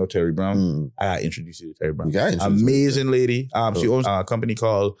don't even know Terry Brown. I gotta introduce you to Terry Brown. Amazing lady. She owns a company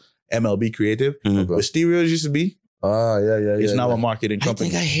called MLB Creative, where Stereos used to be. Oh, yeah. It's now a marketing company.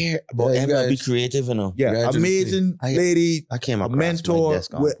 I think I hear about MLB Creative, you know. Yeah, amazing lady. I came across mentor. my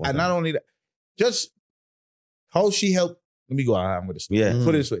desk And not only that, just how she helped. Let me go. I'm with this. Yeah.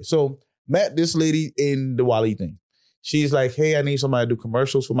 Put it this way. So met this lady in the Wally thing. She's like, hey, I need somebody to do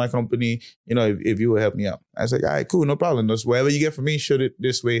commercials for my company. You know, if you would help me out. I was like, all right, cool, no problem. Just whatever you get from me, shoot it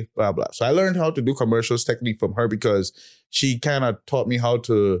this way, blah, blah. So I learned how to do commercials technique from her because she kind of taught me how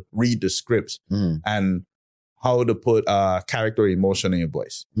to read the scripts and how to put character emotion in your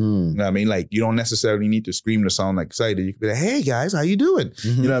voice. You know what I mean? Like, you don't necessarily need to scream to sound like excited. You can be like, hey, guys, how you doing?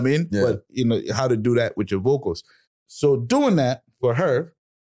 You know what I mean? Yeah. But, you know, how to do that with your vocals. So doing that for her,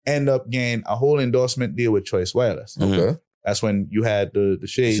 end up getting a whole endorsement deal with Choice Wireless. Okay. That's when you had the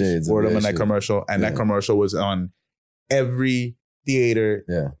shades for them in that commercial. And that commercial was on every theater,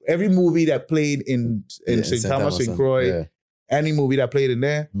 every movie that played in St. Thomas and Croix, any movie that played in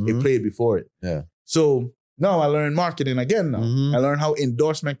there, it played before it. Yeah. So now I learned marketing again now. I learned how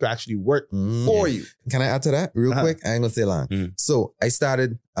endorsement could actually work for you. Can I add to that real quick? I ain't gonna stay long. So I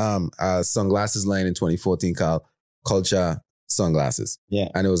started a sunglasses line in 2014 called Culture Sunglasses. Yeah.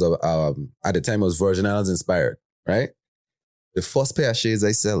 And it was at the time it was Virgin Islands inspired, right? The first pair of shades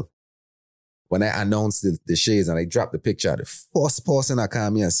I sell, when I announced the shades and I dropped the picture, the first person that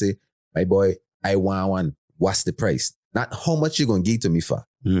called me and say, my boy, I want one. What's the price? Not how much you gonna give to me for.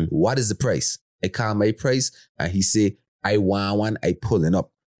 What is the price? I call my price and he say, I want one. I pulling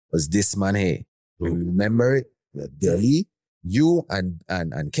up. Was this man here? Remember it? Deli, you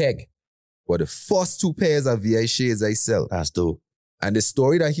and Keg were the first two pairs of VI shades I sell. That's dope. And the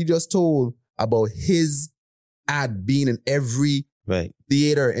story that he just told about his ad being in every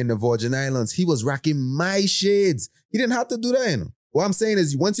theater in the Virgin Islands, he was rocking my shades. He didn't have to do that, you know. What I'm saying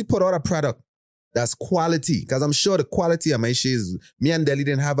is once you put out a product that's quality, because I'm sure the quality of my shades, me and Deli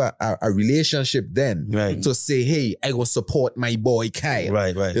didn't have a relationship then to say, hey, I go support my boy Kai.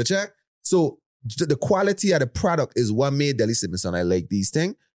 Right. You check? So the quality of the product is what made Deli say, son, I like these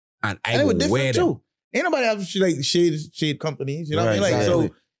things. And I will wear them. Too. Ain't nobody have like shade companies, you know what I mean? Like, so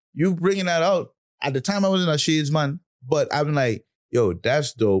you bringing that out. At the time I wasn't a shades man, but I'm like, yo,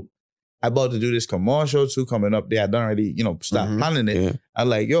 that's dope. I about to do this commercial too coming up there. I done already, stop planning it. Yeah. I'm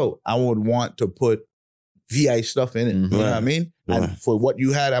like, yo, I would want to put VI stuff in it. You know what I mean? And for what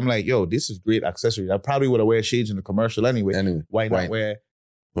you had, I'm like, yo, this is great accessories. I probably would have wear shades in the commercial anyway. Why not wear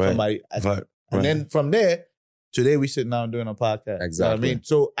somebody? And then from there, today we sitting down doing a podcast. Exactly. You know what I mean?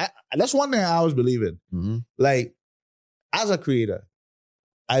 So that's one thing I always believe in. Like, as a creator,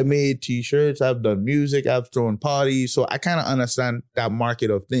 I made t-shirts, I've done music, I've thrown parties. So I kind of understand that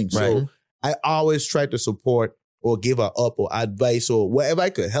market of things. So I always try to support or give a up or advice or whatever I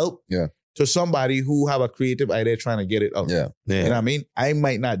could help to somebody who have a creative idea trying to get it up. You know what I mean? I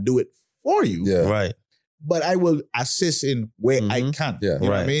might not do it for you. But I will assist in where I can. You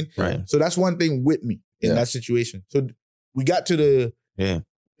know what I mean? So that's one thing with me in that situation. So we got to the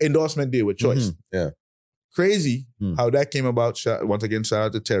endorsement deal with Choice. crazy how that came about. Once again, shout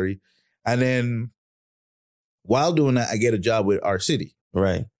out to Terry. And then while doing that, I get a job with our city.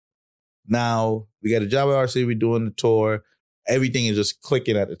 Right. Now we get a job with our city. We're doing the tour. Everything is just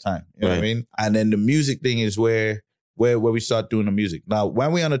clicking at the time. You know what I mean? And then the music thing is where we start doing the music. Now,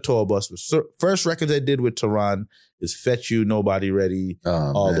 when we on the tour bus, the first records I did with Tehran is Fetch You, Nobody Ready,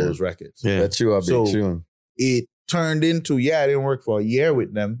 all those records. Yeah. Fetch You, a big tune. It turned into, I didn't work for a year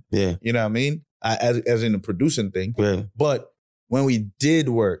with them. Yeah. You know what I mean? As in the producing thing. Yeah. But when we did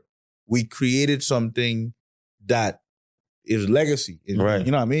work, we created something that is legacy. Right.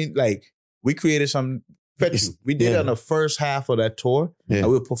 You know what I mean? Like, we created some... We did it on the first half of that tour, and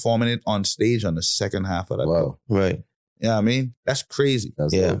we were performing it on stage on the second half of that tour. Right. You know what I mean? That's crazy.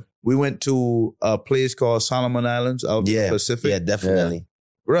 That's dope. We went to a place called Solomon Islands out in the Pacific. Yeah, definitely.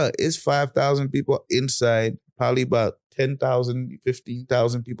 Bruh, it's 5,000 people inside, probably about 10,000,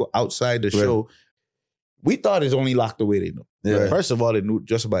 15,000 people outside the show. We thought it's only locked away, they know. Yeah. First of all, they knew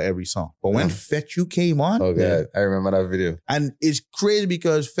just about every song. But when Fetch You came on, I remember that video. And it's crazy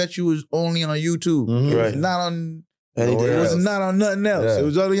because Fetch You was only on YouTube. Mm-hmm. It was not on anything it was else. not on nothing else. Yeah. It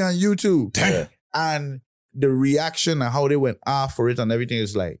was only on YouTube. Yeah. And the reaction and how they went off for it and everything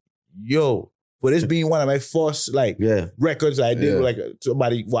is like, yo, for this being one of my first records I did with like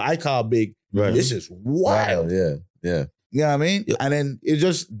somebody what I call big. Right. This is wild. Yeah. You know what I mean? Yeah. And then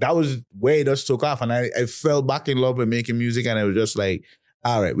that was where it just took off. And I fell back in love with making music. And it was just like,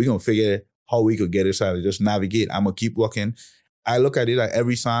 all right, we're going to figure how we could get it started. Just navigate. I'm going to keep working. I look at it like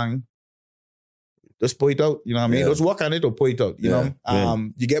every song, just point out, you know what I mean? Just work on it or point out, you know?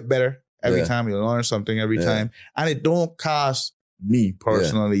 You get better every time. You learn something every time. And it don't cost me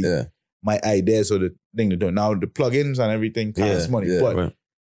personally my ideas or the thing to do. Now, the plugins and everything cost money. But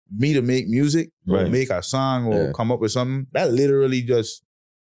me to make music or make a song or come up with something, that literally just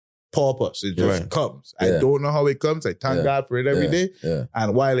pop us. It just comes. I don't know how it comes. I thank God for it every day.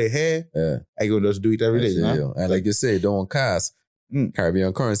 And while it's here, I go just do it every day. You know? And like you say, don't cost.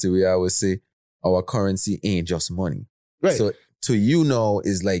 Caribbean currency, we always say our currency ain't just money. Right. So to you now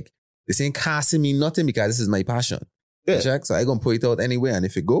is like, this ain't costing me nothing because this is my passion. Yeah. So I gonna put it out anyway, and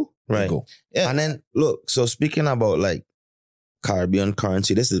if it go, it go. Yeah. And then look, so speaking about like Caribbean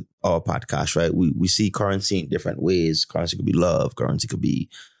currency, this is our podcast, right? We see currency in different ways. Currency could be love, currency could be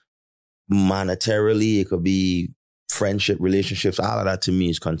monetarily, it could be friendship, relationships. All of that to me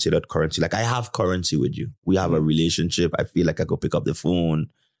is considered currency. Like I have currency with you. We have a relationship. I feel like I could pick up the phone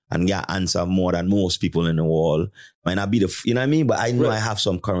and get answer more than most people in the world. Might not be you know what I mean? But I know I have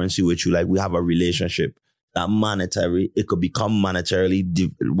some currency with you. Like we have a relationship. That monetary, it could become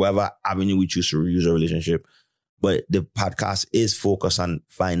monetarily, whatever avenue we choose to use a relationship. But the podcast is focused on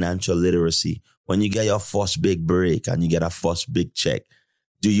financial literacy. When you get your first big break and you get a first big check,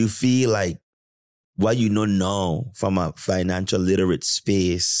 do you feel like what you know now from a financial literate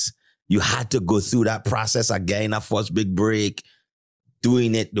space, you had to go through that process again, that first big break,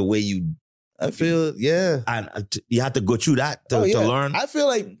 doing it the way you... I feel, And you had to go through that to learn? I feel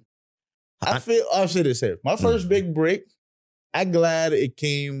like... I'll say this here. My first big break, I'm glad it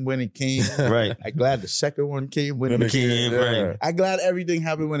came when it came. Right. I'm glad the second one came when it came. Right. I'm glad everything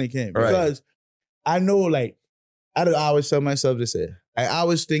happened when it came. Right. Because I know, like, I always tell myself this here. I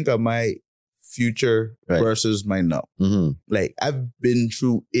always think of my future versus my now. Mm-hmm. Like, I've been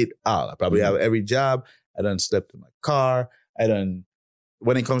through it all. I probably have every job. I done stepped in my car.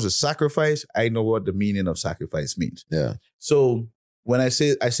 When it comes to sacrifice, I know what the meaning of sacrifice means. Yeah. So, when I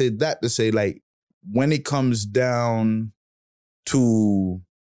say that to say, like, when it comes down to,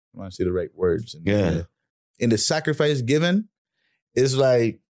 I want to say the right words. In the sacrifice given, it's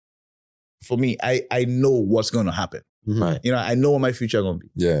like, for me, I know what's going to happen. Right. You know, I know what my future going to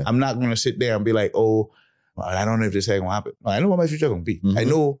be. Yeah. I'm not going to sit there and be like, oh, well, I don't know if this is going to happen. No, I know what my future going to be. Mm-hmm. I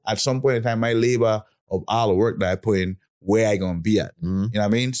know at some point in time, my labor of all the work that I put in, where I going to be at. Mm-hmm. You know what I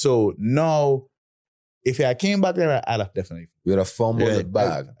mean? So now, if I came back there, I'd have definitely. You'd have fumbled the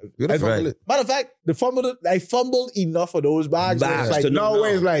bag. You'd have fumbled it. Matter of fact, I fumbled enough of those bags. Like, no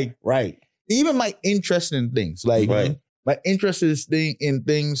way, like, even my interest in things, like, my interest is in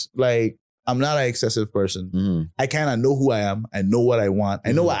things like, I'm not an excessive person. Mm-hmm. I kind of know who I am. I know what I want.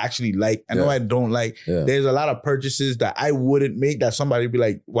 I know what I actually like. I know what I don't like. Yeah. There's a lot of purchases that I wouldn't make that somebody would be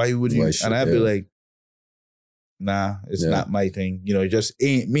like, why would you? And I'd be like, nah, it's not my thing. You know, it just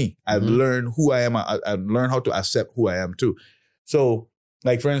ain't me. I've learned who I am. I've learned how to accept who I am too. So,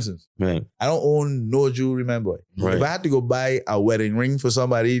 like, for instance, I don't own no jewelry, remember. If I had to go buy a wedding ring for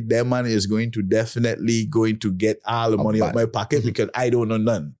somebody, that money is definitely going to get all the money out of my pocket because I don't know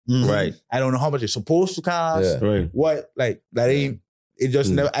none. Right. I don't know how much it's supposed to cost. Right. What, like, that ain't, it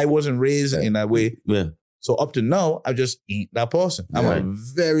just never, I wasn't raised in that way. Yeah. So up to now, I just ain't that person. I'm a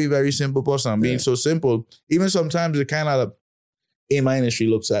very, very simple person. I'm being so simple. Even sometimes it kind of, in my industry,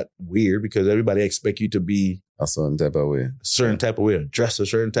 looks at weird because everybody expect you to be a certain type of way. Or dress a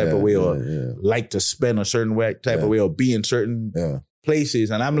certain type of way, or like to spend a certain way, type of way, or be in certain places.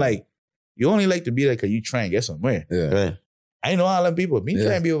 And I'm like, you only like to be like, 'cause you try and get somewhere. Yeah. Right. I know all them people. Me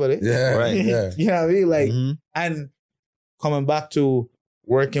trying to be over there. Yeah. Right. Yeah. You know what I mean? Like, and coming back to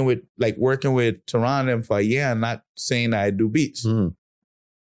working with Tehran for a year and not saying that I do beats. Another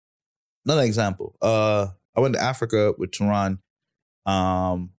example. I went to Africa with Tehran.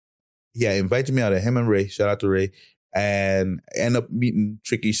 He invited me out of him and Ray. Shout out to Ray. And I ended up meeting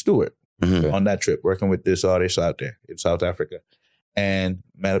Tricky Stewart on that trip, working with this artist out there in South Africa. And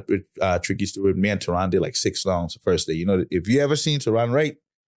met up with Tricky Stewart. Me and Tehran did like 6 songs the first day. You know, if you ever seen Tehran write,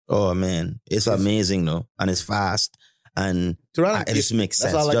 oh man, it's amazing though, and it's fast, and Tehran, it just makes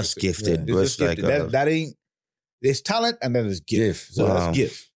sense. Just gifted. Yeah. It's just gifted. That ain't. There's talent and then there's gift. So that's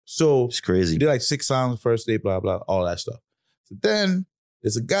gift. So it's crazy. We did like 6 songs the first day, blah blah, all that stuff. So then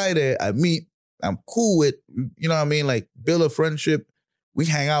there's a guy there I meet. I'm cool with. You know what I mean? Like build a friendship. We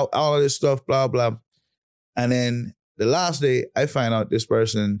hang out, all of this stuff, blah blah, and then. The last day, I find out this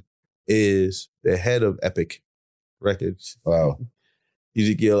person is the head of Epic Records. Wow.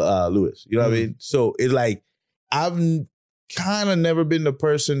 Ezekiel Lewis. You know what I mean? So it's like, I've kind of never been the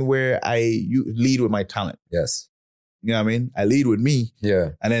person where I lead with my talent. Yes. You know what I mean? I lead with me. Yeah.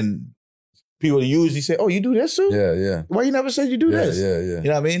 And then people usually say, oh, you do this too? Yeah, yeah. Why you never said you do this? Yeah, yeah. You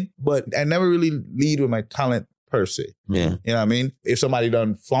know what I mean? But I never really lead with my talent per se. Yeah. You know what I mean? If somebody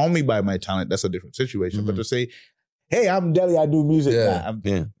done found me by my talent, that's a different situation. But to say, hey, I'm Deli, I do music. Yeah.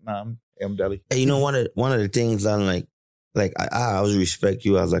 I'm Deli. Hey, you know, one of the things that I always respect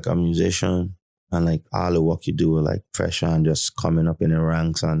you as like a musician, and like all the work you do with like pressure and just coming up in the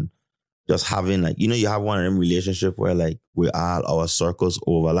ranks and just having like, you know, you have one of them relationship where like all our circles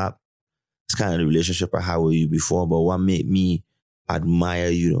overlap. It's kind of the relationship I had with you before, but what made me admire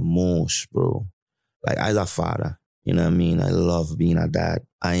you the most, bro, like as a father, you know what I mean? I love being a dad.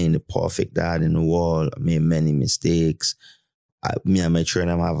 I ain't the perfect dad in the world. I made many mistakes. Me and my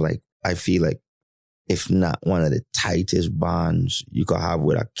children have like, I feel like, if not one of the tightest bonds you could have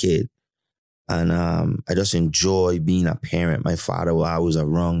with a kid. And I just enjoy being a parent. My father was always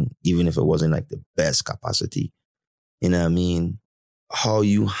around, even if it wasn't like the best capacity. You know what I mean? How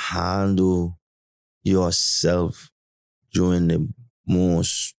you handle yourself during the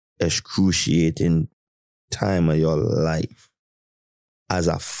most excruciating time of your life as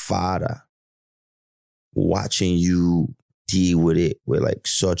a father, watching you deal with it with like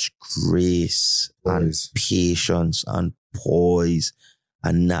such grace and patience and poise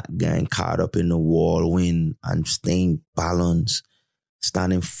and not getting caught up in the whirlwind and staying balanced,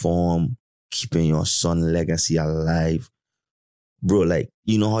 standing firm, keeping your son's legacy alive. Bro, like,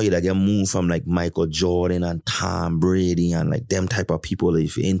 you know how you like get moved from like Michael Jordan and Tom Brady and like them type of people,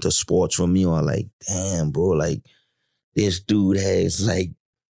 if you're into sports from me, or like, damn, bro, like this dude has like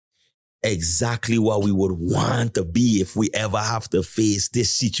exactly what we would want to be if we ever have to face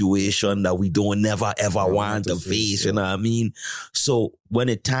this situation that we don't never ever want to face, you know what I mean? So when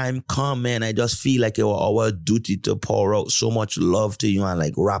the time come, man, I just feel like it was our duty to pour out so much love to you and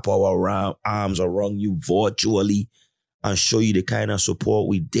like wrap our arms around you virtually and show you the kind of support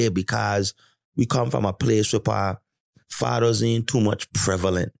we did, because we come from a place where our fathers ain't too much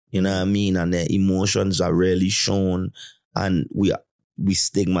prevalent, you know what I mean? And their emotions are rarely shown, and we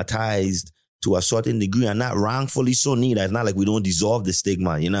stigmatized to a certain degree, and not wrongfully so neither. It's not like we don't deserve the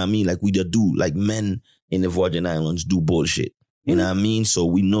stigma, you know what I mean? Like we do, like men in the Virgin Islands do bullshit, you know what I mean? So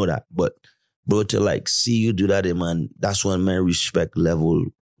we know that. But bro, to like see you do that, man, that's when my respect level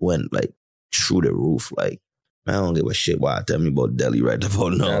went like through the roof. Like, I don't give a shit why I tell me about Deli right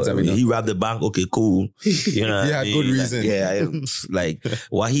about now. He robbed the bank, okay, cool. You know, yeah, good reason. Like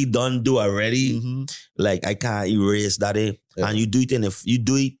what he done do already. Like I can't erase that. And you do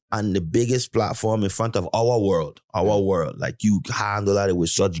it on the biggest platform in front of our world. Like you handle that with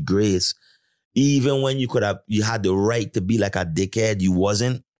such grace. Even when you had the right to be like a dickhead, you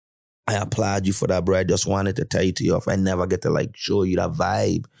wasn't. I applaud you for that, bro. I just wanted to tell you to you off. I never get to like show you that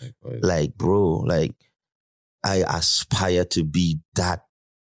vibe. Like, bro, like. I aspire to be that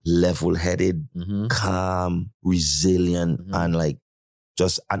level-headed, calm, resilient, and like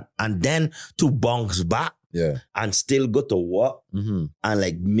just and then to bounce back, and still go to work and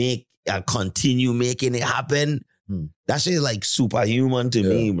like make and continue making it happen. That shit is like superhuman to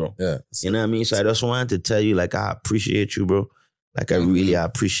me, bro. Yeah, you know what I mean. So I just wanted to tell you, like, I appreciate you, bro. Like I really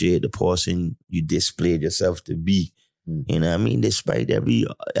appreciate the person you displayed yourself to be. You know what I mean. Despite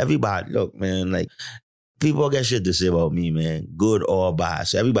everybody, look, man, like. people get shit to say about me, man. Good or bad.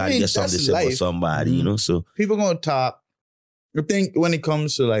 So everybody gets something to say about somebody, you know? So people gonna talk. I think when it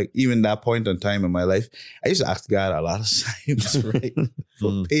comes to like even that point in time in my life, I used to ask God a lot of times, right?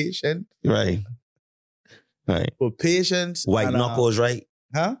 For patience. Right. For patience. White knuckles, right?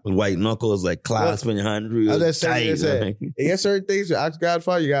 Huh? White knuckles, like clasping your hand real tight. You get certain things to ask God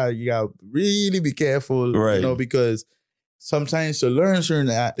for, you gotta really be careful, right? You know, because sometimes to learn certain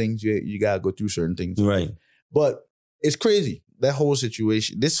things, you gotta go through certain things, right? But it's crazy, that whole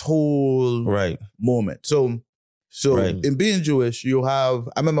situation, this whole moment. So in being Jewish, you have.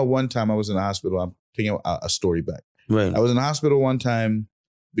 I remember one time I was in the hospital. I'm taking a story back. Right. I was in the hospital one time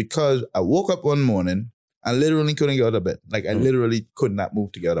because I woke up one morning. I literally couldn't get out of bed. Like, I literally could not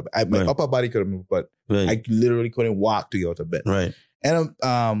move to get out of bed. My upper body could move, but I literally couldn't walk to get out of bed. Right. And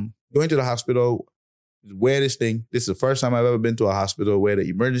I'm going to the hospital. Weirdest thing. This is the first time I've ever been to a hospital where the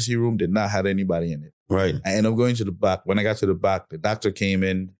emergency room did not have anybody in it. Right. I ended up going to the back. When I got to the back, the doctor came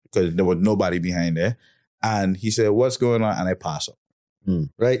in because there was nobody behind there. And he said, "What's going on?" And I passed up.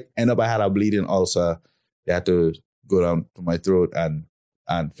 Right. End up, I had a bleeding ulcer. They had to go down to my throat and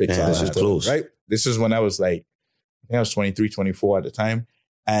fix it. This is close. Right. This is when I was like, I think I was 23, 24 at the time.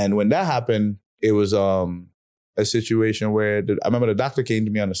 And when that happened, it was a situation where I remember the doctor came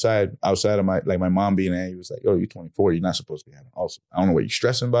to me on the side, outside of my mom being there. He was like, "Yo, you're 24. You're not supposed to be having an ulcer. I don't know what you're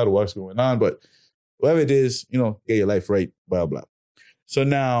stressing about or what's going on, but whatever it is, you know, get your life right, blah, blah." So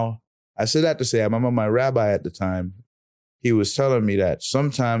now I said that to say, I remember my rabbi at the time, he was telling me that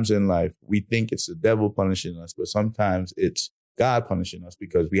sometimes in life, we think it's the devil punishing us, but sometimes it's God punishing us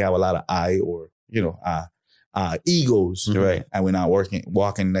because we have a lot of egos, right? And we're not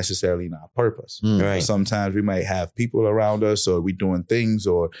walking necessarily in our purpose. Right. Sometimes we might have people around us, or we doing things,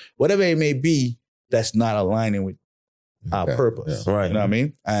 or whatever it may be, that's not aligning with our purpose. Yeah. Right. You know what I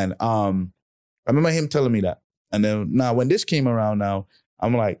mean? And I remember him telling me that. And then now when this came around now,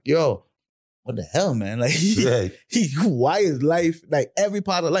 I'm like, yo, what the hell, man? Like, why is life, like every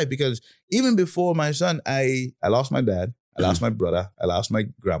part of life? Because even before my son, I lost my dad, I lost my brother, I lost my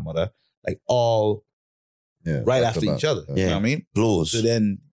grandmother, like all right after each other. You know what I mean? Close. So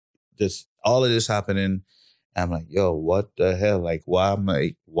then just all of this happening, I'm like, yo, what the hell? Like,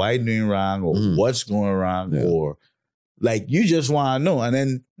 why doing wrong, or what's going wrong, or like, you just want to know. And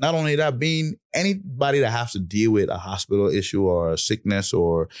then not only that, being anybody that has to deal with a hospital issue or a sickness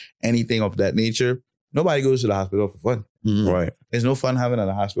or anything of that nature, nobody goes to the hospital for fun. Right. There's no fun having at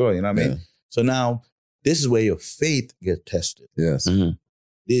the hospital, you know what I mean? So now this is where your faith gets tested. Yes.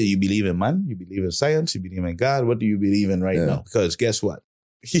 You believe in man, you believe in science, you believe in God. What do you believe in right now? Because guess what?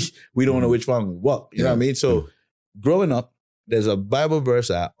 We don't know which one will work. You know what I mean? So growing up, there's a Bible verse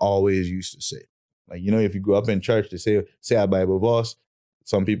I always used to say. Like, you know, if you grew up in church, they say a Bible verse.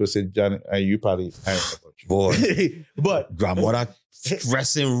 Some people say, Johnny, you probably, I don't know about you. But grandmother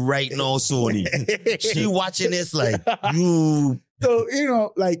stressing right now, Sony. She watching this like, you. So, you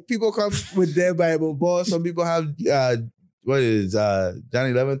know, like, people come with their Bible verse. Some people have, what is John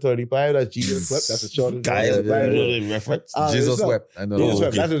 11:35? That's Jesus wept. That's the shortest verse in the Bible. Reference. Jesus wept. I know. Jesus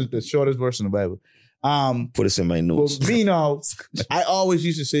wept. That's the shortest verse in the Bible. Put this in my notes. But me now, I always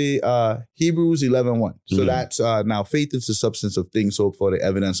used to say Hebrews 11:1. So that's now faith is the substance of things hoped for, the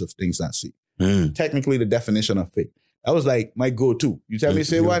evidence of things not seen. Technically, the definition of faith. That was like my go-to. You tell me to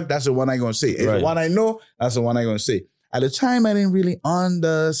say one, that's the one I'm going to say. If the one I know, that's the one I'm going to say. At the time, I didn't really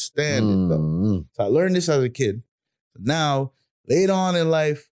understand it though. So I learned this as a kid. Now, later on in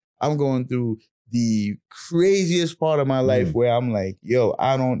life, I'm going through the craziest part of my life where I'm like, yo,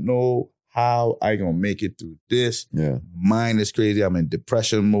 I don't know how I gonna make it through this. Mine is crazy. I'm in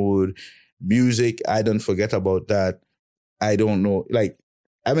depression mode. Music, I don't forget about that. I don't know. Like,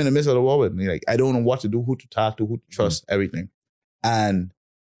 I'm in the midst of the war with me. Like, I don't know what to do, who to talk to, who to trust, everything. And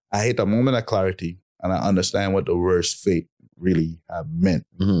I hit a moment of clarity, and I understand what the worst fate really have meant.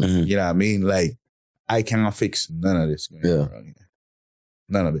 You know what I mean? Like, I cannot fix none of this going on here.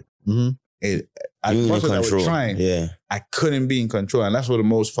 None of it. As much as I was trying, I couldn't be in control. And that's what the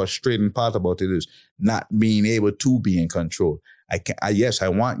most frustrating part about it is, not being able to be in control. Yes, I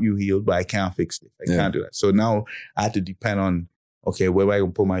want you healed, but I can't fix it. I can't do that. So now I have to depend on, okay, where am I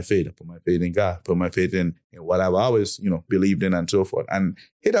going to put my faith? I put my faith in God, put my faith in what I've always, believed in and so forth. And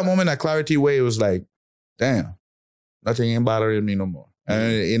hit that moment of clarity where it was like, damn, nothing ain't bothering me no more.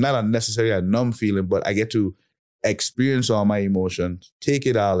 And it's not necessarily a numb feeling, but I get to experience all my emotions, take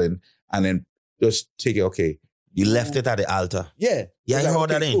it all in, and then just take it, okay. You left it at the altar. Yeah. I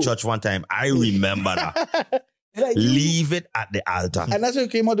heard that in church one time. I remember that. Like, leave it at the altar. And that's what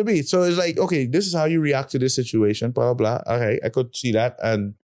it came out to be. So it's like, okay, this is how you react to this situation, blah, blah, blah. Okay, I could see that.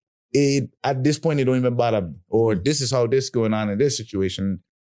 And at this point, it don't even bother me. Or this is how this going on in this situation.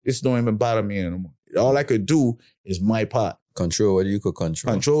 This don't even bother me anymore. All I could do is my part. Control what you could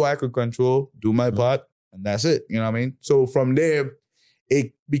control. Control what I could control, do my part, and that's it. You know what I mean? So from there,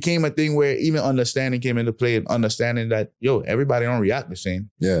 it became a thing where even understanding came into play, and understanding that, everybody don't react the same.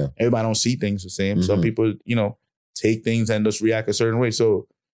 Yeah. Everybody don't see things the same. Some people, take things and just react a certain way. So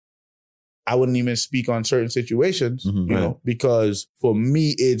I wouldn't even speak on certain situations, because for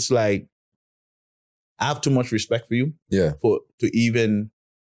me, it's like, I have too much respect for you to even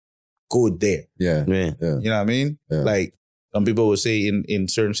go there. Yeah. You know what I mean? Yeah. Like, some people would say in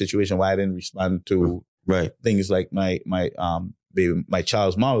certain situations why I didn't respond to things like my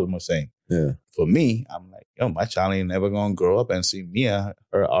child's mom was saying. Yeah. For me, I'm like, my child ain't never gonna grow up and see me and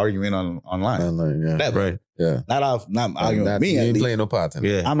her arguing online. Yeah. Never. Right. Yeah. Not arguing with me. You ain't playing no part in it.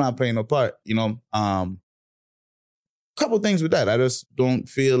 Yeah. I'm not playing no part. Couple things with that. I just don't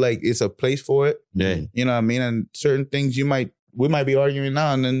feel like it's a place for it. Yeah. You know what I mean? And certain things we might be arguing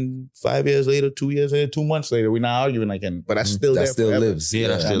now, and then 5 years later, 2 years later, 2 months later, we're not arguing again. But that's still that there still forever. lives. Yeah,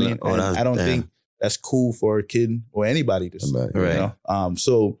 that's still I don't think that's cool for a kid or anybody to see. Right.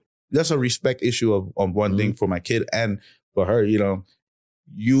 So that's a respect issue of one thing for my kid and for her.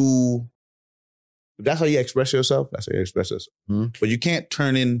 That's how you express yourself. That's how you express yourself. But you can't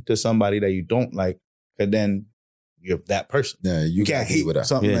turn into somebody that you don't like, and then you're that person. Yeah, you can't hate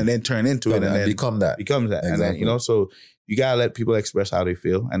something and then turn into it and then become that. Exactly. And then, so you gotta let people express how they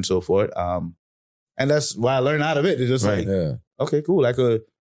feel and so forth. And that's why I learned out of it. It's just like, okay, cool. I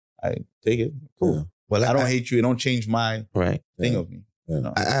take it. Cool. Yeah. Well, I don't hate you. It don't change my thing of me.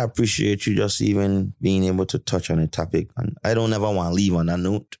 Yeah. I appreciate you just even being able to touch on a topic, and I don't ever want to leave on that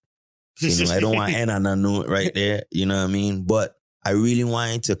note. I don't want to end on that note right there. You know what I mean? But I really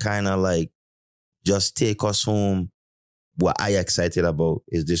wanted to kind of like just take us home. What I excited about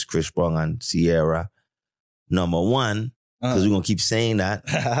is this Chris Brown and Ciara. Number one, because we're going to keep saying that.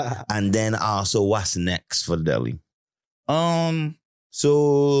 And then also, what's next for Deli?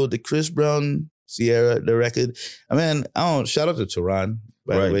 So the Chris Brown, Ciara, the record. I mean, shout out to Tehran,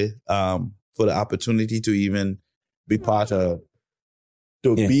 by the way, for the opportunity to even be part of,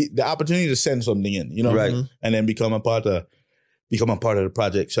 be the opportunity to send something in, and then become a part of the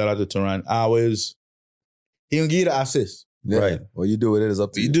project. Shout out to Tehran. He gonna give you the assist. Yeah. Right. What you do with it is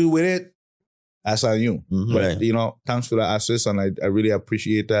up to you. You do with it, that's on you. Mm-hmm. But, thanks for the assist, and I really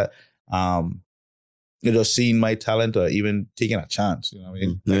appreciate that. Just seeing my talent or even taking a chance, you know what I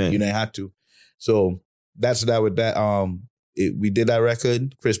mean? You didn't have to. So that's that with that. We did that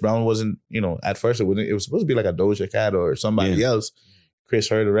record. Chris Brown wasn't, at first it was supposed to be like a Doja Cat or somebody else. Chris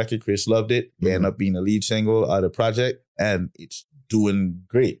heard the record. Chris loved it. It ended up being the lead single of the project, and it's doing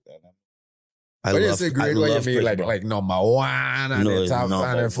great. I love like number one and the top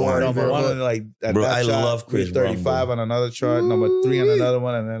 104. Number one, like bro, I love Chris Brown. 35 on another chart, number 3 on another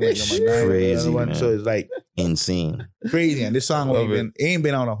one, and then like number 9 on another one. Man. So it's like insane, crazy. And this song ain't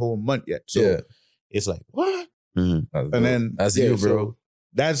been on a whole month yet. So it's like what? Mm-hmm. And then that's you, bro.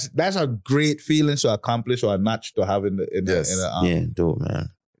 So that's a great feeling to accomplish or a notch to have in the dope, man.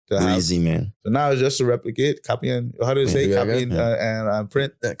 Crazy, man. So now it's just to replicate, copy and how do you say copy and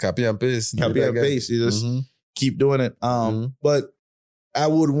print? Copy and paste. Copy and paste. You just keep doing it. But I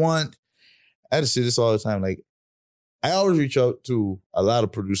just say this all the time. Like I always reach out to a lot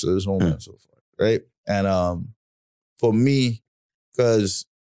of producers home and so forth, right? And for me, because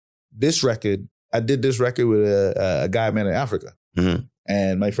I did this record with a guy I met in Africa.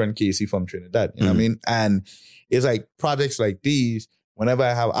 And my friend Casey from Trinidad. You know what I mean? And it's like projects like these. Whenever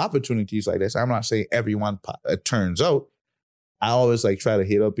I have opportunities like this, I'm not saying everyone turns out. I always like try to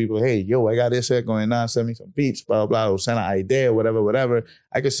hit up people. Hey, yo, I got this here going on. Send me some beats, blah, blah, blah. Or send an idea, whatever.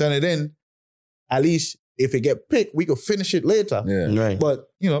 I could send it in. At least if it get picked, we could finish it later. Yeah. Right. But,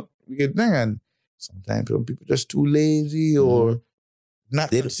 we get there. And sometimes people just too lazy or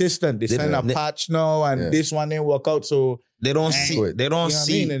not consistent. They send a patch now and this one didn't work out. So they don't see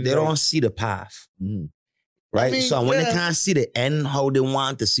the path. Mm-hmm. Right? So when they can't see the end, how they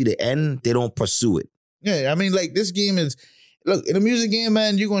want to see the end, they don't pursue it. Yeah, I mean, like this game is, look, in a music game,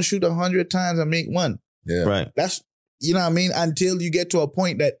 man, you're going to shoot 100 times and make one. Yeah. Right. That's, you know what I mean? Until you get to a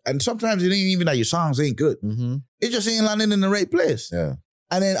point that, and sometimes it ain't even that your songs ain't good. Mm-hmm. It just ain't landing in the right place. Yeah.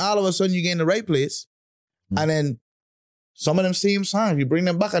 And then all of a sudden you get in the right place. And then some of them same songs, you bring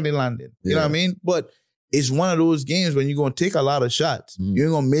them back and they landing. You know what I mean? But it's one of those games when you're going to take a lot of shots. You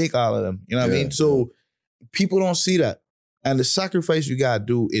ain't going to make all of them. You know what I mean? So people don't see that. And the sacrifice you got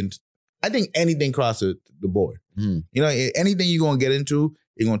to do I think anything crosses the board. Anything you're going to get into,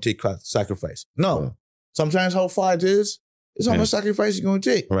 you're going to take sacrifice. No. Sometimes how far it is, It's how much sacrifice you're going to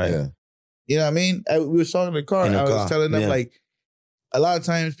take. Right. Yeah. You know what I mean? We were talking in the car, and I was telling them, like, a lot of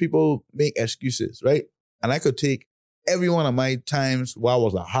times people make excuses, right? And I could take every one of my times where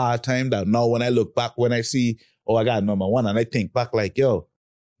was a hard time that now when I look back, when I see, oh, I got number one, and I think back like, yo,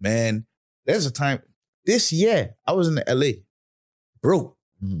 man, there's a time, this year, I was in the LA, broke.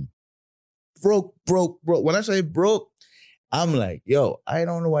 Mm-hmm. Broke. When I say broke, I'm like, yo, I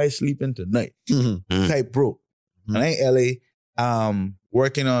don't know why I sleeping tonight. Mm-hmm. Type broke. Mm-hmm. And I in LA,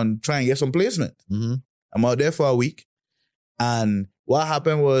 working on trying to get some placement. Mm-hmm. I'm out there for a week. And what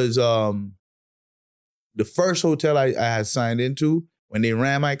happened was the first hotel I had signed into, when they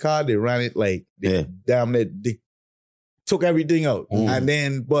ran my card, they ran it like, they took everything out. And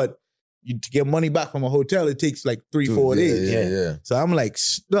then, but to get money back from a hotel, it takes like 3-4 days. Yeah. So I'm like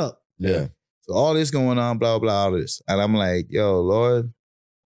stuck. Yeah. So all this going on, blah, blah, all this. And I'm like, yo, Lord,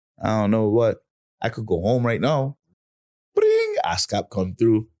 I don't know what. I could go home right now. Bring, ASCAP come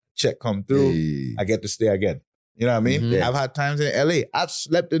through, check come through. Hey. I get to stay again. You know what I mean? Mm-hmm. I've had times in LA. I've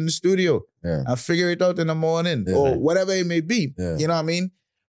slept in the studio. Yeah. I figure it out in the morning or whatever it may be. Yeah. You know what I mean?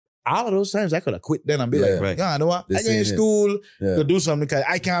 All of those times I could have quit then and be like, yeah, you know what? I go in school to do something because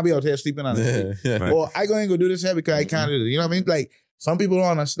I can't be out here sleeping on the street. Or I go and go do this here because I can't do this. You know what I mean? Like, some people don't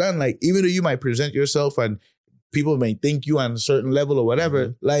understand, like, even though you might present yourself and people may think you on a certain level or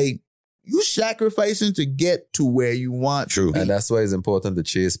whatever, like, you sacrificing to get to where you want. True. And that's why it's important to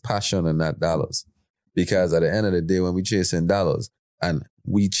chase passion and not dollars. Because at the end of the day, when we chasing dollars and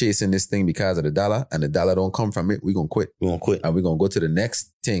we chasing this thing because of the dollar and the dollar don't come from it, we're going to quit. We're going to quit. And we're going to go to the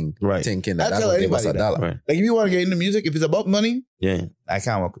next thing thinking that tell will give us a anybody dollar. Right. Like, if you want to get into music, if it's about money, Yeah. I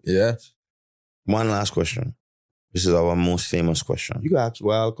can't work with you. Yeah. One last question. This is our most famous question. You got a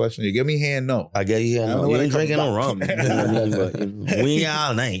wild question. You give me hand, no. I get you here. I don't No, know you when ain't it comes drinking no back. rum. You know what I mean? But we ain't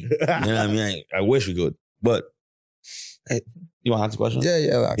all night. You know what I mean? I wish we could. But hey, you want to ask the question?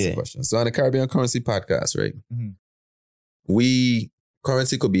 Yeah, I'll ask the question. So on the Caribbean Currency Podcast, right? Mm-hmm.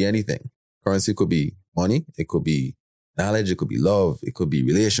 Currency could be anything. Currency could be money. It could be knowledge. It could be love. It could be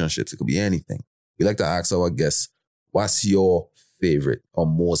relationships. It could be anything. We like to ask our guests, what's your favorite or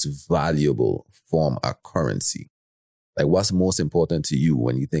most valuable form of currency? Like, what's most important to you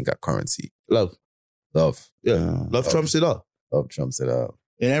when you think of currency? Love. Yeah. Love trumps it all. Love trumps it up.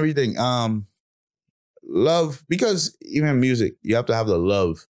 In everything. Love, because even music, you have to have the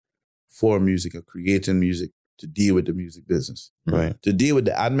love for music or creating music to deal with the music business. Right. To deal with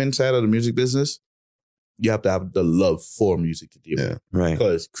the admin side of the music business, you have to have the love for music to deal with. Right.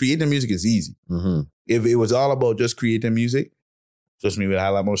 Because creating music is easy. Mm-hmm. If it was all about just creating music, trust me, we'd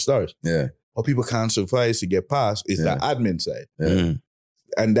have a lot more stars. Yeah. What people can't suffice to get past is the admin side. Yeah. Mm.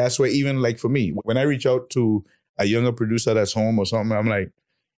 And that's where even like for me, when I reach out to a younger producer that's home or something, I'm like,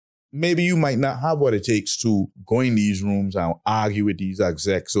 maybe you might not have what it takes to go in these rooms and argue with these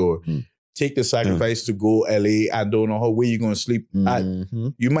execs or take the sacrifice to go LA and don't know where you're going to sleep at.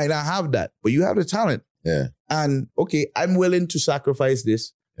 You might not have that, but you have the talent. Yeah. And okay, I'm willing to sacrifice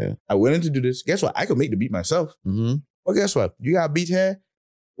this. Yeah. I'm willing to do this. Guess what? I could make the beat myself. Mm-hmm. But guess what? You got a beat here.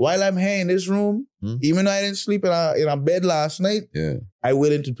 While I'm here in this room, even though I didn't sleep in a bed last night, I'm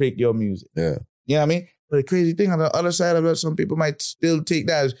willing to take your music. Yeah. You know what I mean? But the crazy thing on the other side of it, some people might still take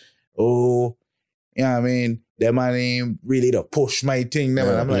that as, oh, you know what I mean? That my name really to push my thing.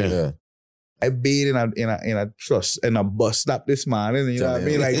 I'm like, I bathe in a trust and a bus stop this man. And you know what I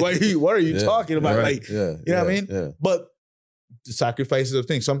mean? Like, what are you talking about? Right. Like, you know what I mean? Yeah. But the sacrifices of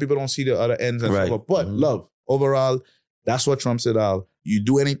things, some people don't see the other ends and stuff. But Mm-hmm. love, overall, that's what trumps it all. You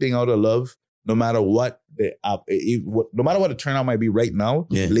do anything out of love, no matter what no matter what the turnout might be right now,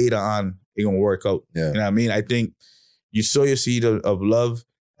 later on, it's going to work out. Yeah. You know what I mean? I think you sow your seed of love,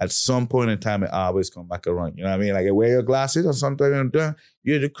 at some point in time, it always come back around. You know what I mean? Like, I wear your glasses or something,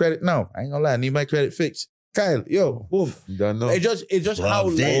 you the credit now. I ain't gonna lie, I need my credit fixed. Kyle, yo, boom. Don't know. It's just how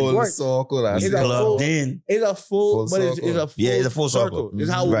life works. Circle, It's a full circle.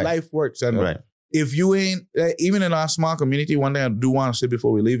 It's how life works. And if you ain't, even in our small community, one thing I do want to say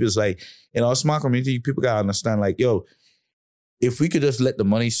before we leave is like, in our small community, people gotta understand, like, yo, if we could just let the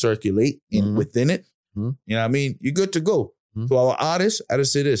money circulate within it, you know what I mean? You're good to go. To our artists, I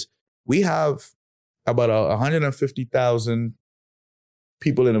just say this: we have about 150,000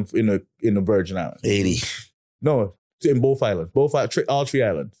 people in the Virgin Islands. 80. No, in both islands, all three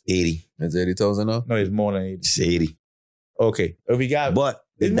islands. 80. It's 80,000 now? No, it's more than 80. It's 80. Okay, if we got, but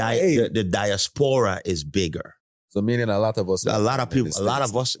it's not 80. the diaspora is bigger. So meaning a lot of us, a lot of people, a lot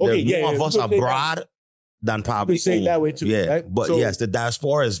of us, okay, there's more of us abroad than probably. We say that way too, yeah. right? But so, yes, the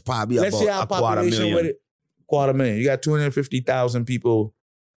diaspora is probably let's about say our a quarter population million. $250,000 You got 250,000 people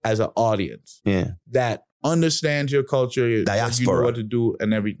as an audience. Yeah. That understands your culture, you know Diaspora. what to do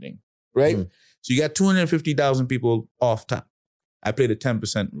and everything, right? So you got 250,000 people off top. I play the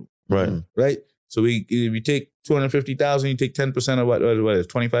 10% rule, right? So we take 250,000, you take 10% of what is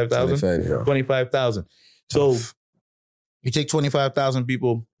 25,000? 25,000. So you take 25,000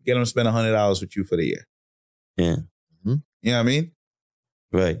 people, get them to spend $100 with you for the year. Yeah. You know what I mean?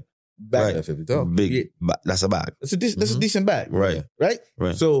 Right. Back, Right. Big. That's a bag. That's a decent bag. Right. Right?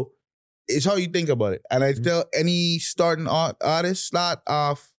 Right. So it's how you think about it. And I tell any starting artist, start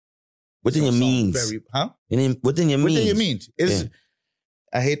off within your means. Within your means. It's,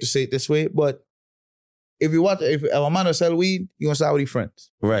 I hate to say it this way, but if a man will sell weed, you gonna start with your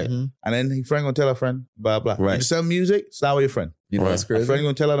friends. Right. And then your friend gonna tell a friend, blah, blah. Right. If you sell music, start with your friend. You know what's A crazy? friend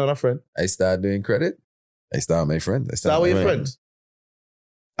gonna tell another friend. I start doing credit. I start with my friends. Start with your friends.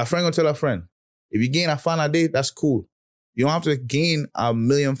 A friend gonna tell a friend. If you gain a fan a day, that's cool. You don't have to gain 1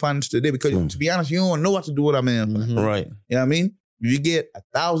 million fans today because to be honest, you don't know what to do with 1 million fans. Right. You know what I mean? If you get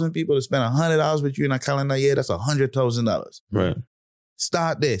 1,000 people to spend $100 with you in a calendar year, that's $100,000. Right.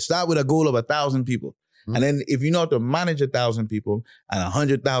 Start there. Start with a goal of 1,000 people. And then if you know how to manage 1,000 people and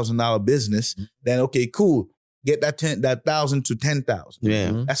 $100,000 business, then okay, cool. Get that 1,000 to 10,000.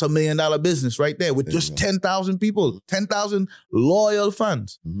 Yeah. That's $1 million business right there with just 10,000 people, 10,000 loyal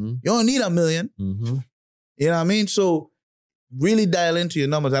fans. You don't need 1 million. You know what I mean? So really dial into your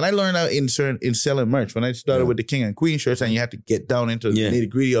numbers. And I learned that in selling merch when I started with the King and Queen shirts, and you had to get down into the nitty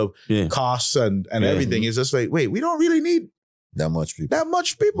gritty of costs and everything. It's just like, wait, we don't really need that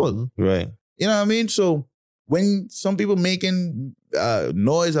much people. Right. You know what I mean? So when some people making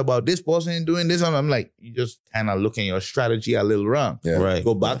noise about this person doing this, I'm like, you just kind of looking your strategy a little wrong. Yeah. Right.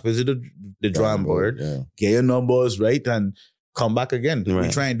 Go back, visit the drawing board, get your numbers right, and come back again. Right.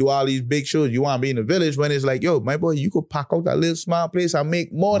 We try and do all these big shows. You want to be in the village when it's like, yo, my boy, you could pack out that little small place and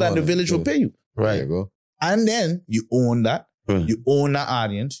make more than the village will pay you. Right. There you go. And then you own that. You own that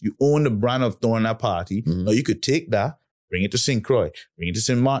audience. You own the brand of throwing that party. Now you could take that, bring it to St. Croix, bring it to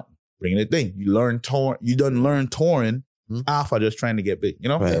St. Martin, bring it thing. You done learn touring after just trying to get big, you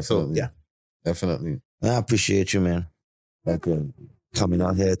know? Right. So, yeah. Definitely. I appreciate you, man. Like, coming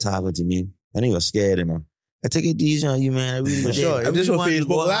out here talking to me. I think you're scared, you know. I take it easy on you, man. I really For sure. If this was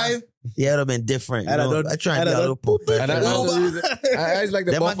Facebook Live, yeah, it would have been different. You And I know? don't- I try and and I be a little don't- professional. And that's the reason. I just like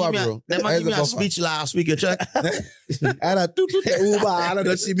the buffer, bro. That might give me a speech last week, you check. and I took the Uber, and I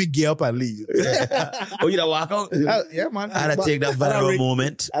don't see me get up and leave. Oh, you don't walk out? Yeah, man. I'd have taken that viral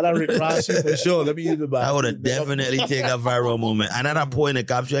moment. I don't recross you for sure. Let me use the back. I would have definitely taken that viral moment. And at that point in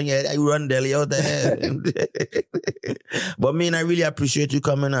the caption, yeah, you run Deli out there. But man, I really appreciate you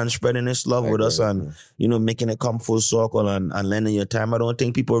coming and spreading this love with us and, you know, making it come full circle and lending your time. I don't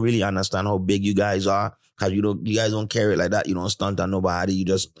think people really understand how big you guys are. Cause you guys don't carry it like that. You don't stunt on nobody. You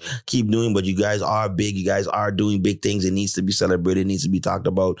just keep doing, but you guys are big. You guys are doing big things. It needs to be celebrated. It needs to be talked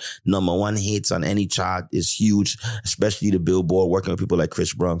about. #1 hits on any chart is huge, especially the Billboard, working with people like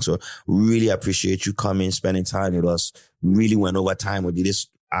Chris Brown. So really appreciate you coming, spending time with us. Really went over time with you. This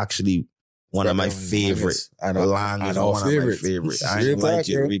actually one of my favorite. I know one of my favorites. I ain't like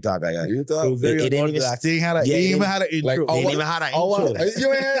you. We talk like that. It ain't even had an intro. Like, It ain't even had an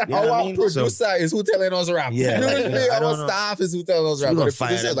intro. Our producer is who telling us rap. Yeah, You know what I mean? I don't Our know. staff is who telling us rap. We But gonna the fire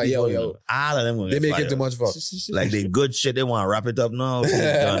producer them is like, people. yo. All of them gonna They get make it fired. too much fuck. Like they good shit, they want to wrap it up now.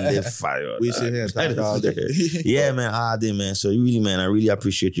 Done, they fired. We sit here and talk all day. Yeah, man, all day, man. So really, man, I really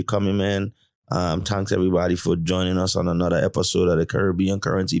appreciate you coming, man. Thanks everybody for joining us on another episode of the Caribbean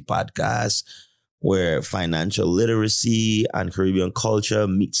Currency Podcast, where financial literacy and Caribbean culture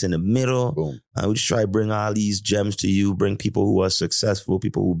meets in the middle. Boom. And we just try to bring all these gems to you, bring people who are successful,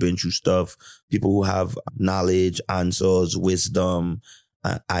 people who've been through stuff, people who have knowledge, answers, wisdom,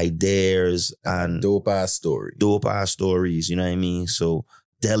 ideas, and Dope ass story. stories, you know what I mean? So,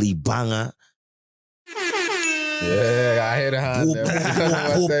 Deli banger. Yeah, I hear the hand.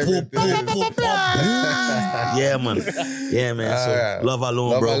 Yeah, man. Yeah, man. So, Alright. love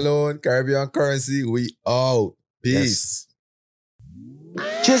alone, Love bro. alone, Caribbean Currency. We out. Peace.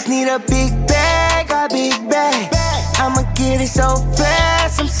 Just need a big bag, I'ma get it so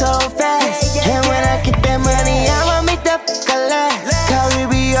fast, I'm so fast. And when I get that money, I'ma make that last.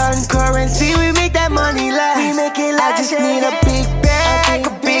 Caribbean currency, we make that money last. We make it last. I just need a big bag,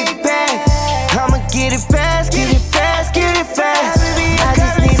 I'ma get it fast,